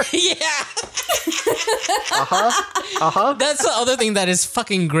Simulator. Yeah. Uh-huh. That's the other thing that is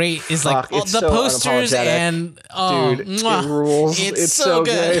fucking great is like Fuck, it's the so posters unapologetic. and Dude, it rules. It's so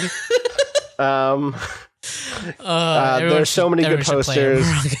good. There's so many good posters.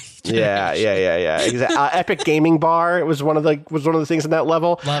 Yeah. Exactly. Epic Gaming Bar. It was one of the things in that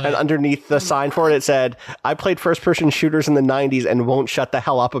level. Love and it. underneath the sign for it, it said, "I played first-person shooters in the '90s and won't shut the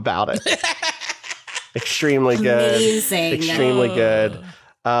hell up about it." Extremely good. Amazing. Extremely good.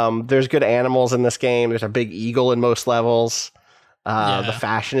 There's good animals in this game. There's a big eagle in most levels. The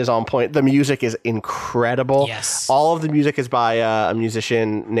fashion is on point. The music is incredible. Yes. All of the music is by a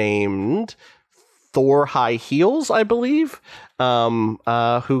musician named Thor High Heels, I believe,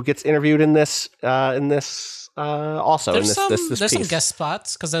 who gets interviewed in this also There's in this some piece. guest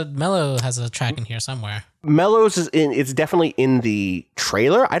spots because Mello has a track in here somewhere. Mellows is it's definitely in the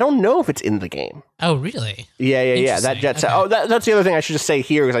trailer. I don't know if it's in the game. Oh, really? Yeah. That Jet Set. Okay. Oh, that's the other thing I should just say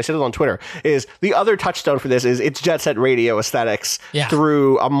here because I said it on Twitter. Is the other touchstone for this is it's Jet Set Radio aesthetics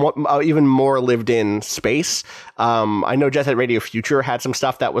through a even more lived-in space. I know Jet Set Radio Future had some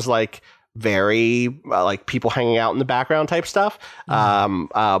stuff that was like very like people hanging out in the background type stuff.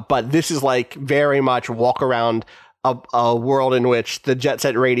 But this is like very much walk around a world in which the Jet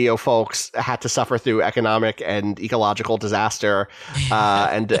Set Radio folks had to suffer through economic and ecological disaster,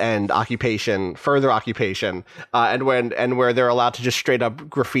 and further occupation, and where they're allowed to just straight up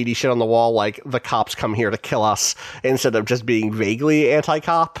graffiti shit on the wall like the cops come here to kill us instead of just being vaguely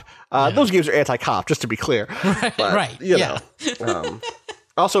anti-cop. Those games are anti-cop, just to be clear. But, you know.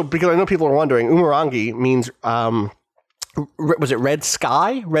 Also, because I know people are wondering, Umurangi means was it red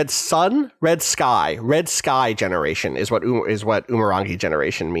sky, red sun, red sky generation is what Umurangi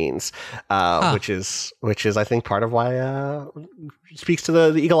generation means, which is I think part of why speaks to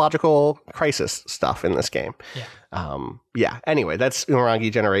the ecological crisis stuff in this game. Anyway, that's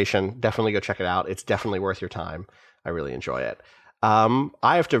Umurangi generation. Definitely go check it out. It's definitely worth your time. I really enjoy it. I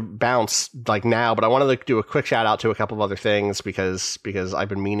have to bounce like now, but I want to do a quick shout out to a couple of other things because I've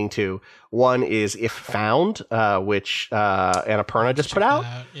been meaning to. One is If Found, which Annapurna just put out.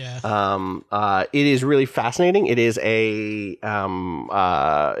 It is really fascinating. It is a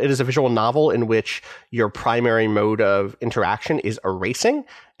visual novel in which your primary mode of interaction is erasing.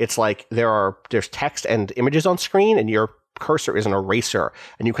 It's like there's text and images on screen, and your cursor is an eraser,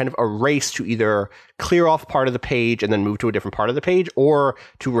 and you kind of erase to either clear off part of the page and then move to a different part of the page, or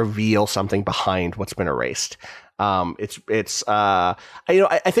to reveal something behind what's been erased. I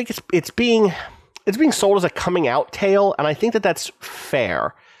think it's being sold as a coming out tale, and I think that that's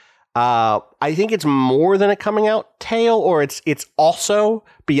fair. I think it's more than a coming out tale, or it's also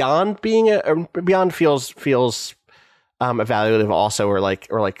beyond being beyond feels evaluative also, or like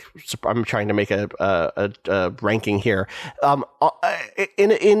I'm trying to make a ranking here.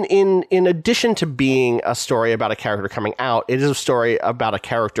 In addition to being a story about a character coming out, it is a story about a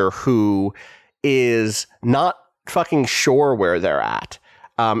character who is not fucking sure where they're at.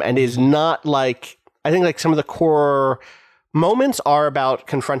 and is not like, I think like some of the core moments are about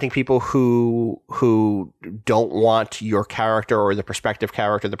confronting people who don't want your character or the prospective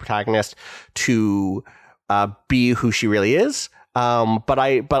character, the protagonist, to be who she really is. But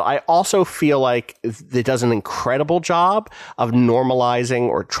I also feel like it does an incredible job of normalizing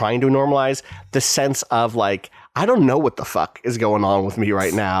or trying to normalize the sense of like, I don't know what the fuck is going on with me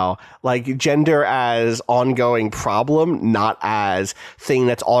right now. Like gender as ongoing problem, not as thing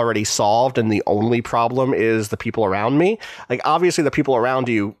that's already solved and the only problem is the people around me. Like obviously the people around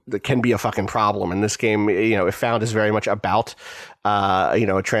you that can be a fucking problem. And this game, if found, is very much about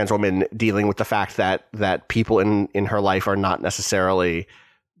a trans woman dealing with the fact that people in her life are not necessarily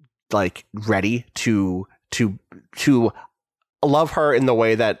like ready to love her in the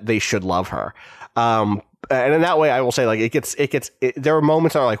way that they should love her. And in that way, I will say, like, there are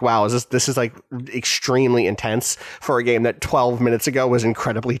moments that are like, wow, this is like extremely intense for a game that 12 minutes ago was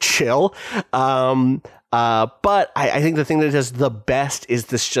incredibly chill. But I think the thing that it does the best is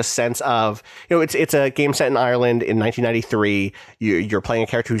this just sense of, it's a game set in Ireland in 1993. You're playing a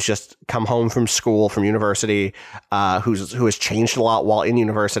character who's just come home from school, from university, who has changed a lot while in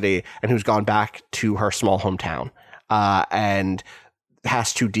university and who's gone back to her small hometown, and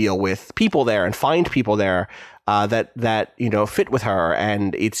has to deal with people there and find people there that fit with her.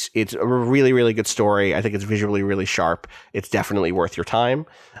 And it's a really, really good story. I think it's visually really sharp. It's definitely worth your time.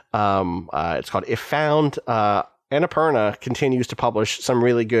 It's called If Found. Annapurna continues to publish some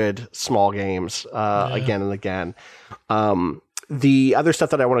really good small games again and again. The other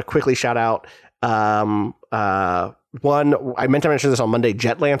stuff that I want to quickly shout out, one, I meant to mention this on Monday,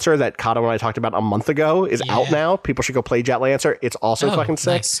 Jetlancer, that Kato and I talked about a month ago, is out now. People should go play Jetlancer. It's also fucking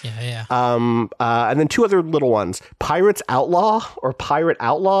sick. Nice. Yeah. And then two other little ones, Pirates Outlaw or Pirate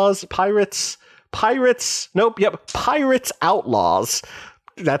Outlaws. Pirates Outlaws.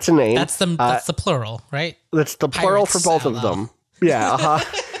 That's a name. That's the plural, right? That's the plural for both of them. Yeah.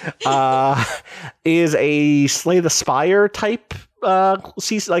 Is a Slay the Spire type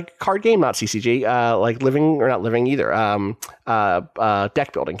like card game, not CCG, like living or not living either.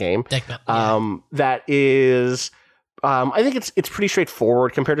 Deck building game. That is, I think it's pretty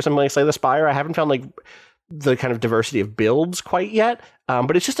straightforward compared to something like Slay the Spire. I haven't found like the kind of diversity of builds quite yet,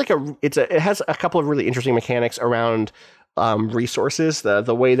 but it's just like it has a couple of really interesting mechanics around resources.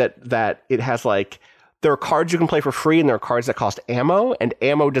 The way that it has like, there are cards you can play for free and there are cards that cost ammo, and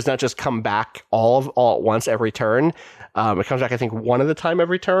ammo does not just come back all at once every turn. It comes back, I think, one at a time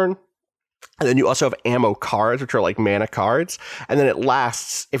every turn. And then you also have ammo cards, which are like mana cards. And then it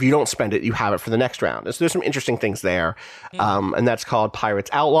lasts. If you don't spend it, you have it for the next round. So there's some interesting things there. And that's called Pirates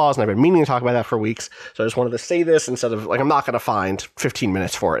Outlaws. And I've been meaning to talk about that for weeks. So I just wanted to say this instead of, like, I'm not going to find 15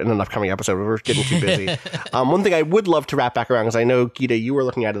 minutes for it in an upcoming episode. We're getting too busy. One thing I would love to wrap back around, because I know, Gita, you were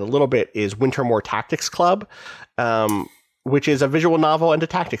looking at it a little bit, is Wintermoor Tactics Club, which is a visual novel and a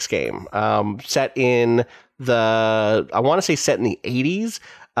tactics game set in the 80s.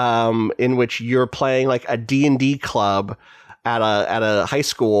 In which you're playing like a D&D club at a high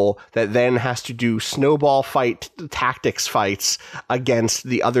school that then has to do snowball tactics fights against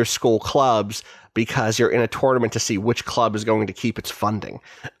the other school clubs because you're in a tournament to see which club is going to keep its funding.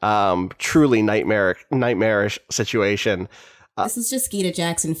 Truly nightmarish situation. This is just Gita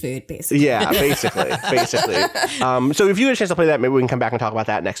Jackson food, basically. Yeah, basically. So if you get a chance to play that, maybe we can come back and talk about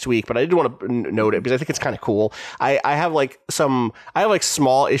that next week. But I did want to note it because I think it's kind of cool. I have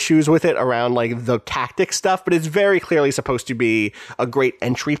small issues with it around like the tactics stuff, but it's very clearly supposed to be a great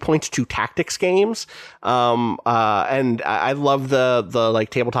entry point to tactics games. And I love the like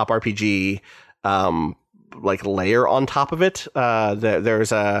tabletop RPG like layer on top of it.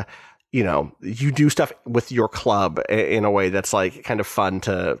 There's a, you do stuff with your club in a way that's like kind of fun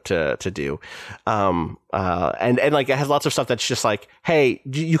to do. And like it has lots of stuff that's just like, hey,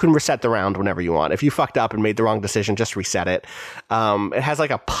 you can reset the round whenever you want. If you fucked up and made the wrong decision, just reset it. It has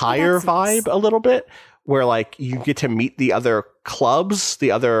like a Pyre vibe a little bit, where like you get to meet the other clubs, the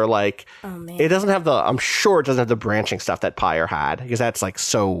other like, it doesn't have I'm sure it doesn't have the branching stuff that Pyre had, because that's like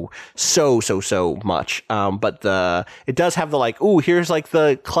so much. But it does have the like, here's like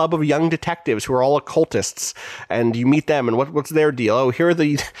the club of young detectives who are all occultists, and you meet them and what's their deal? Here are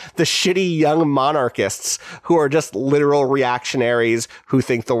the shitty young monarchists who are just literal reactionaries who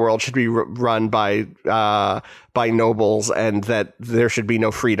think the world should be run by nobles and that there should be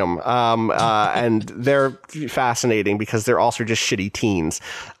no freedom. And they're fascinating because they're also just shitty teens.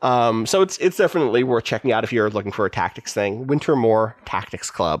 So it's definitely worth checking out if you're looking for a tactics thing. Wintermoor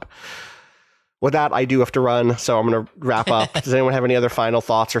Tactics Club. With that, I do have to run, so I'm going to wrap up. Does anyone have any other final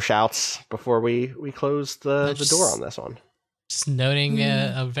thoughts or shouts before we close the door on this one? Just noting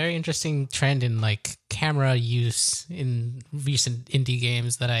a very interesting trend in like camera use in recent indie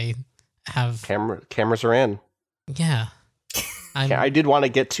games that I have. Cameras are in. Yeah. I did want to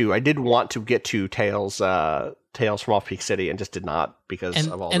get to Tales from Off Peak City and just did not because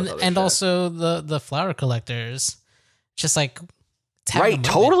of all this other shit. Also the flower collectors. Just like right,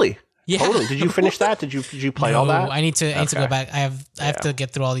 totally. Yeah. Totally. Did you finish that? Did you play all that? I need to go back. I have to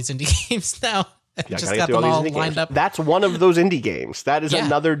get through all these indie games now. I just got them all lined up. That's one of those indie games. That is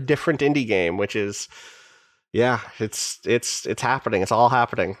another different indie game, which is it's happening. It's all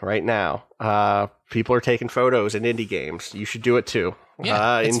happening right now. People are taking photos in indie games. You should do it too.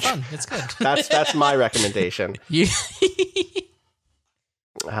 Yeah, it's fun. It's good. That's my recommendation.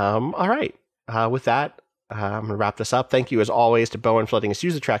 All right. With that, I'm gonna wrap this up. Thank you as always to Bowen for letting us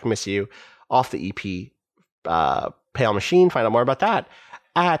use the track "Miss You" off the EP Pale Machine. Find out more about that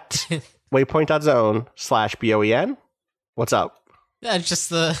at waypoint.zone/BOEN. What's up? Yeah, it's just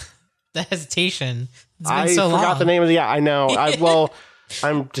the hesitation. It's been I so long. forgot the name of the. Yeah, I know.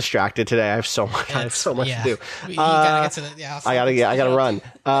 I'm distracted today. I have so much. To do. You gotta get to the. Yeah, I gotta run.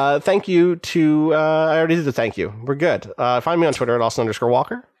 Thank you to. I already did the thank you. We're good. Find me on Twitter at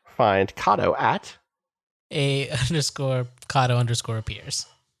Austin_Walker. Find Kato at _Kato_appears.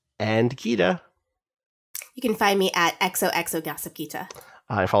 And Gita. You can find me at XOXOGossipGita.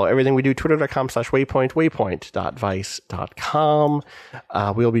 I follow everything we do, twitter.com/waypoint, waypoint.vice.com.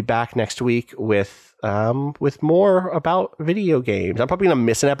 We'll be back next week with more about video games. I'm probably going to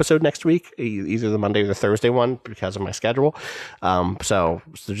miss an episode next week, either the Monday or the Thursday one because of my schedule. So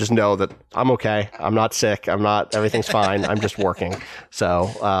just know that I'm okay. I'm not sick. Everything's fine. I'm just working.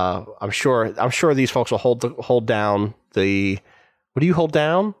 So I'm sure these folks will hold down the, what do you hold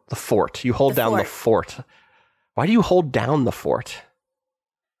down? The fort. You hold down the fort. Why do you hold down the fort?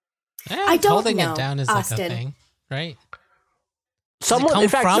 Yeah, I don't holding know, it down is Austin. like a thing, right? Someone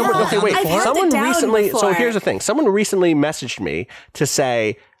recently. So here's the thing. Someone recently messaged me to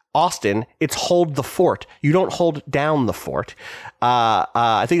say, Austin, it's hold the fort. You don't hold down the fort.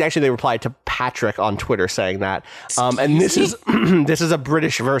 I think actually they replied to Patrick on Twitter saying that. And this is this is a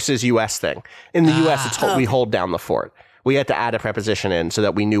British versus U.S. thing. In the U.S., it's we hold down the fort. We had to add a preposition in so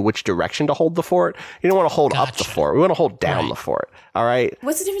that we knew which direction to hold the fort. You don't want to hold up the fort. We want to hold down the fort. All right.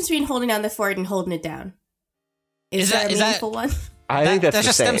 What's the difference between holding down the fort and holding it down? Is there a meaningful one? I think that's that the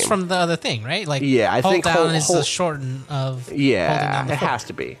just same. stems from the other thing, right? Like, I think down is the shorten of holding down the it fort. has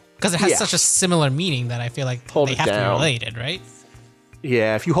to be. Because it has such a similar meaning that I feel like they have to be related, right?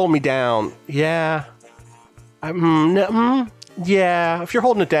 Yeah, if you hold me down, if you're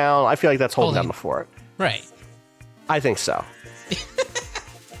holding it down, I feel like that's holding down the fort. Right. I think so.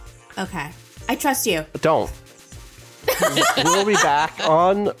 Okay. I trust you. Don't. We'll be back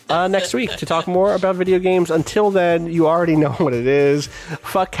on next week to talk more about video games. Until then, you already know what it is.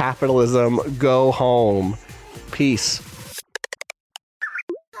 Fuck capitalism. Go home. Peace.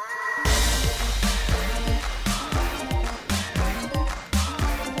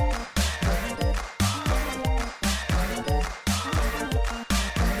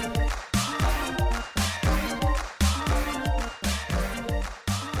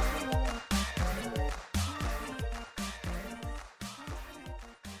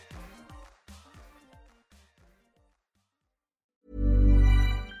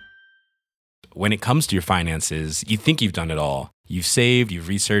 When it comes to your finances, you think you've done it all. You've saved, you've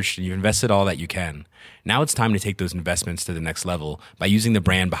researched, and you've invested all that you can. Now it's time to take those investments to the next level by using the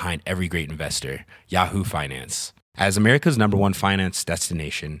brand behind every great investor, Yahoo Finance. As America's #1 finance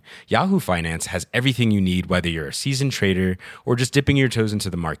destination, Yahoo Finance has everything you need, whether you're a seasoned trader or just dipping your toes into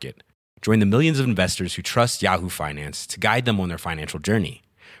the market. Join the millions of investors who trust Yahoo Finance to guide them on their financial journey.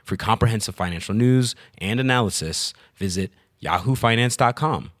 For comprehensive financial news and analysis, visit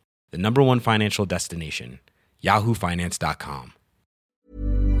yahoofinance.com. The #1 financial destination, yahoofinance.com.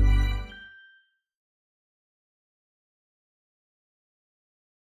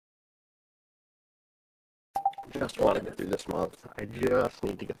 Just want to get through this month. I just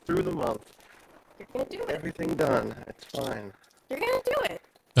need to get through the month. You're going to do it. Everything done. It's fine. You're going to do it.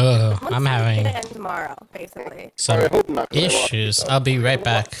 I'm having It's gonna end tomorrow, basically. some issues. I'll be right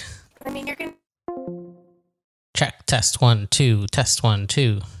back. I mean, you're going to... Check. Test 1, 2. Test 1,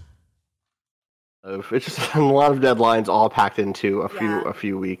 2. It's just a lot of deadlines all packed into a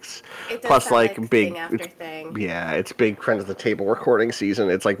few weeks. It does Plus, sound like big thing after thing. Yeah, it's big friends at the table recording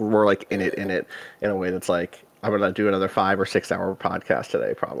season. It's like we're like in it in a way that's like I'm gonna do another 5 or 6 hour podcast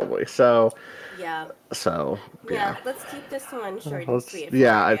today probably. So Yeah. Let's keep this one short and sweet.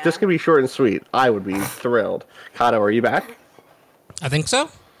 It's just gonna be short and sweet. I would be thrilled. Kato, are you back? I think so.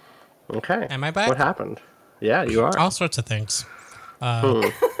 Okay. Am I back? What happened? Yeah, you are. All sorts of things.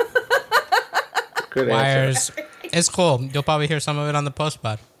 Good answer. Wires. It's cool. You'll probably hear some of it on the post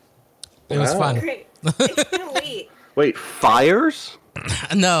pod. It was fun. Great. I can't wait. Wait, fires?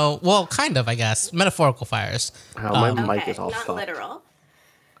 No, well, kind of, I guess. Metaphorical fires. Oh, my mic is all not fucked. literal.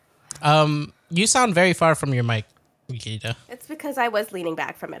 You sound very far from your mic, Gita. It's because I was leaning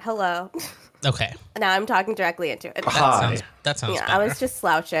back from it. Hello. Okay. Now I'm talking directly into it. Hi. That sounds Yeah, better. I was just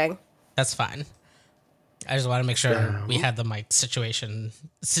slouching. That's fine. I just want to make sure we had the mic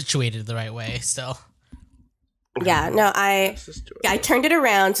situated the right way still. Yeah, no, I turned it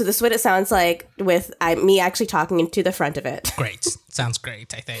around, so this is what it sounds like with me actually talking into the front of it. Great. Sounds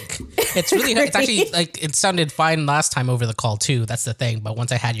great, I think. It's really, it's actually, like, it sounded fine last time over the call, too. That's the thing. But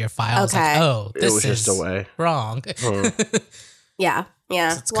once I had your file, I was like, Okay. oh, this was is just a way. wrong. Yeah.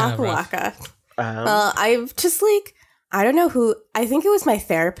 It's kinda Waka rough. waka. I've just like, I don't know who, I think it was my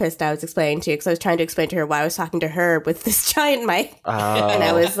therapist I was explaining to, because I was trying to explain to her why I was talking to her with this giant mic. And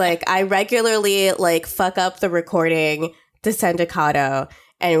I was like, I regularly like fuck up the recording to send a Kato.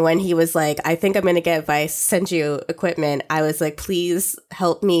 And when he was like, I think I'm going to get advice, send you equipment, I was like, please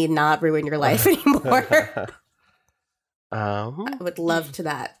help me not ruin your life anymore. I would love to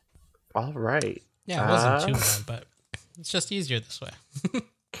that. All right. Yeah, it wasn't too bad, but it's just easier this way.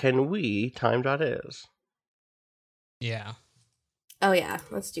 Can we time.is? Yeah. Oh yeah,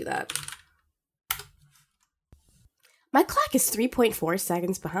 let's do that. My clock is 3.4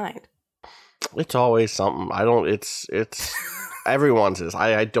 seconds behind. It's always something. It's everyone's is.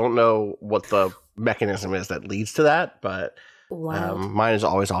 I don't know what the mechanism is that leads to that, but Wow. mine is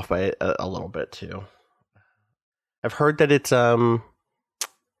always off by a little bit too. I've heard that it's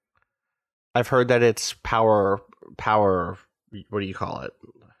power. What do you call it?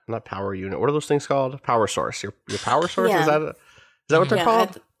 Not power unit. What are those things called? Power source. Your power source? Yeah. Is that what they're Yeah,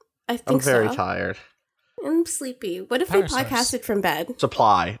 called? I think I'm very so. tired. I'm sleepy. What if we Power source. podcasted from bed?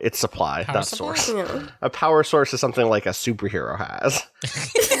 Supply. It's supply, Power not supply? source. Yeah. A power source is something like a superhero has.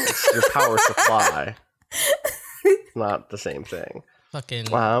 It's your power supply. Not the same thing. Fucking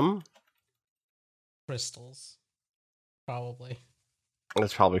crystals. Probably.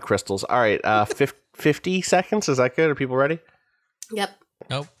 It's probably crystals. All right, 50 seconds. Is that good? Are people ready? Yep.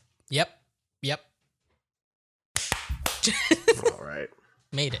 Nope. Yep. All right.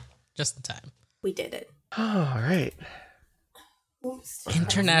 Made it. Just in time. We did it. All right.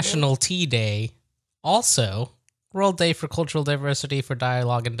 International Tea Day. Also, World Day for Cultural Diversity for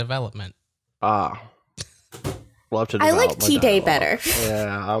Dialogue and Development. Love to. I like develop my Tea Day dialogue. better.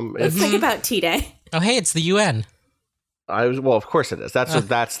 Yeah. Let's think about Tea Day. Oh, hey, it's the UN. Well, of course it is. That's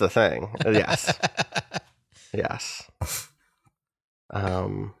the thing. Yes. Yes.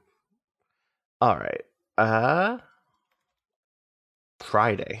 All right.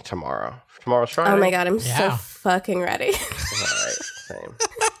 Friday tomorrow. Tomorrow's Friday. Oh my god, I'm Yeah. so fucking ready. All right. Same.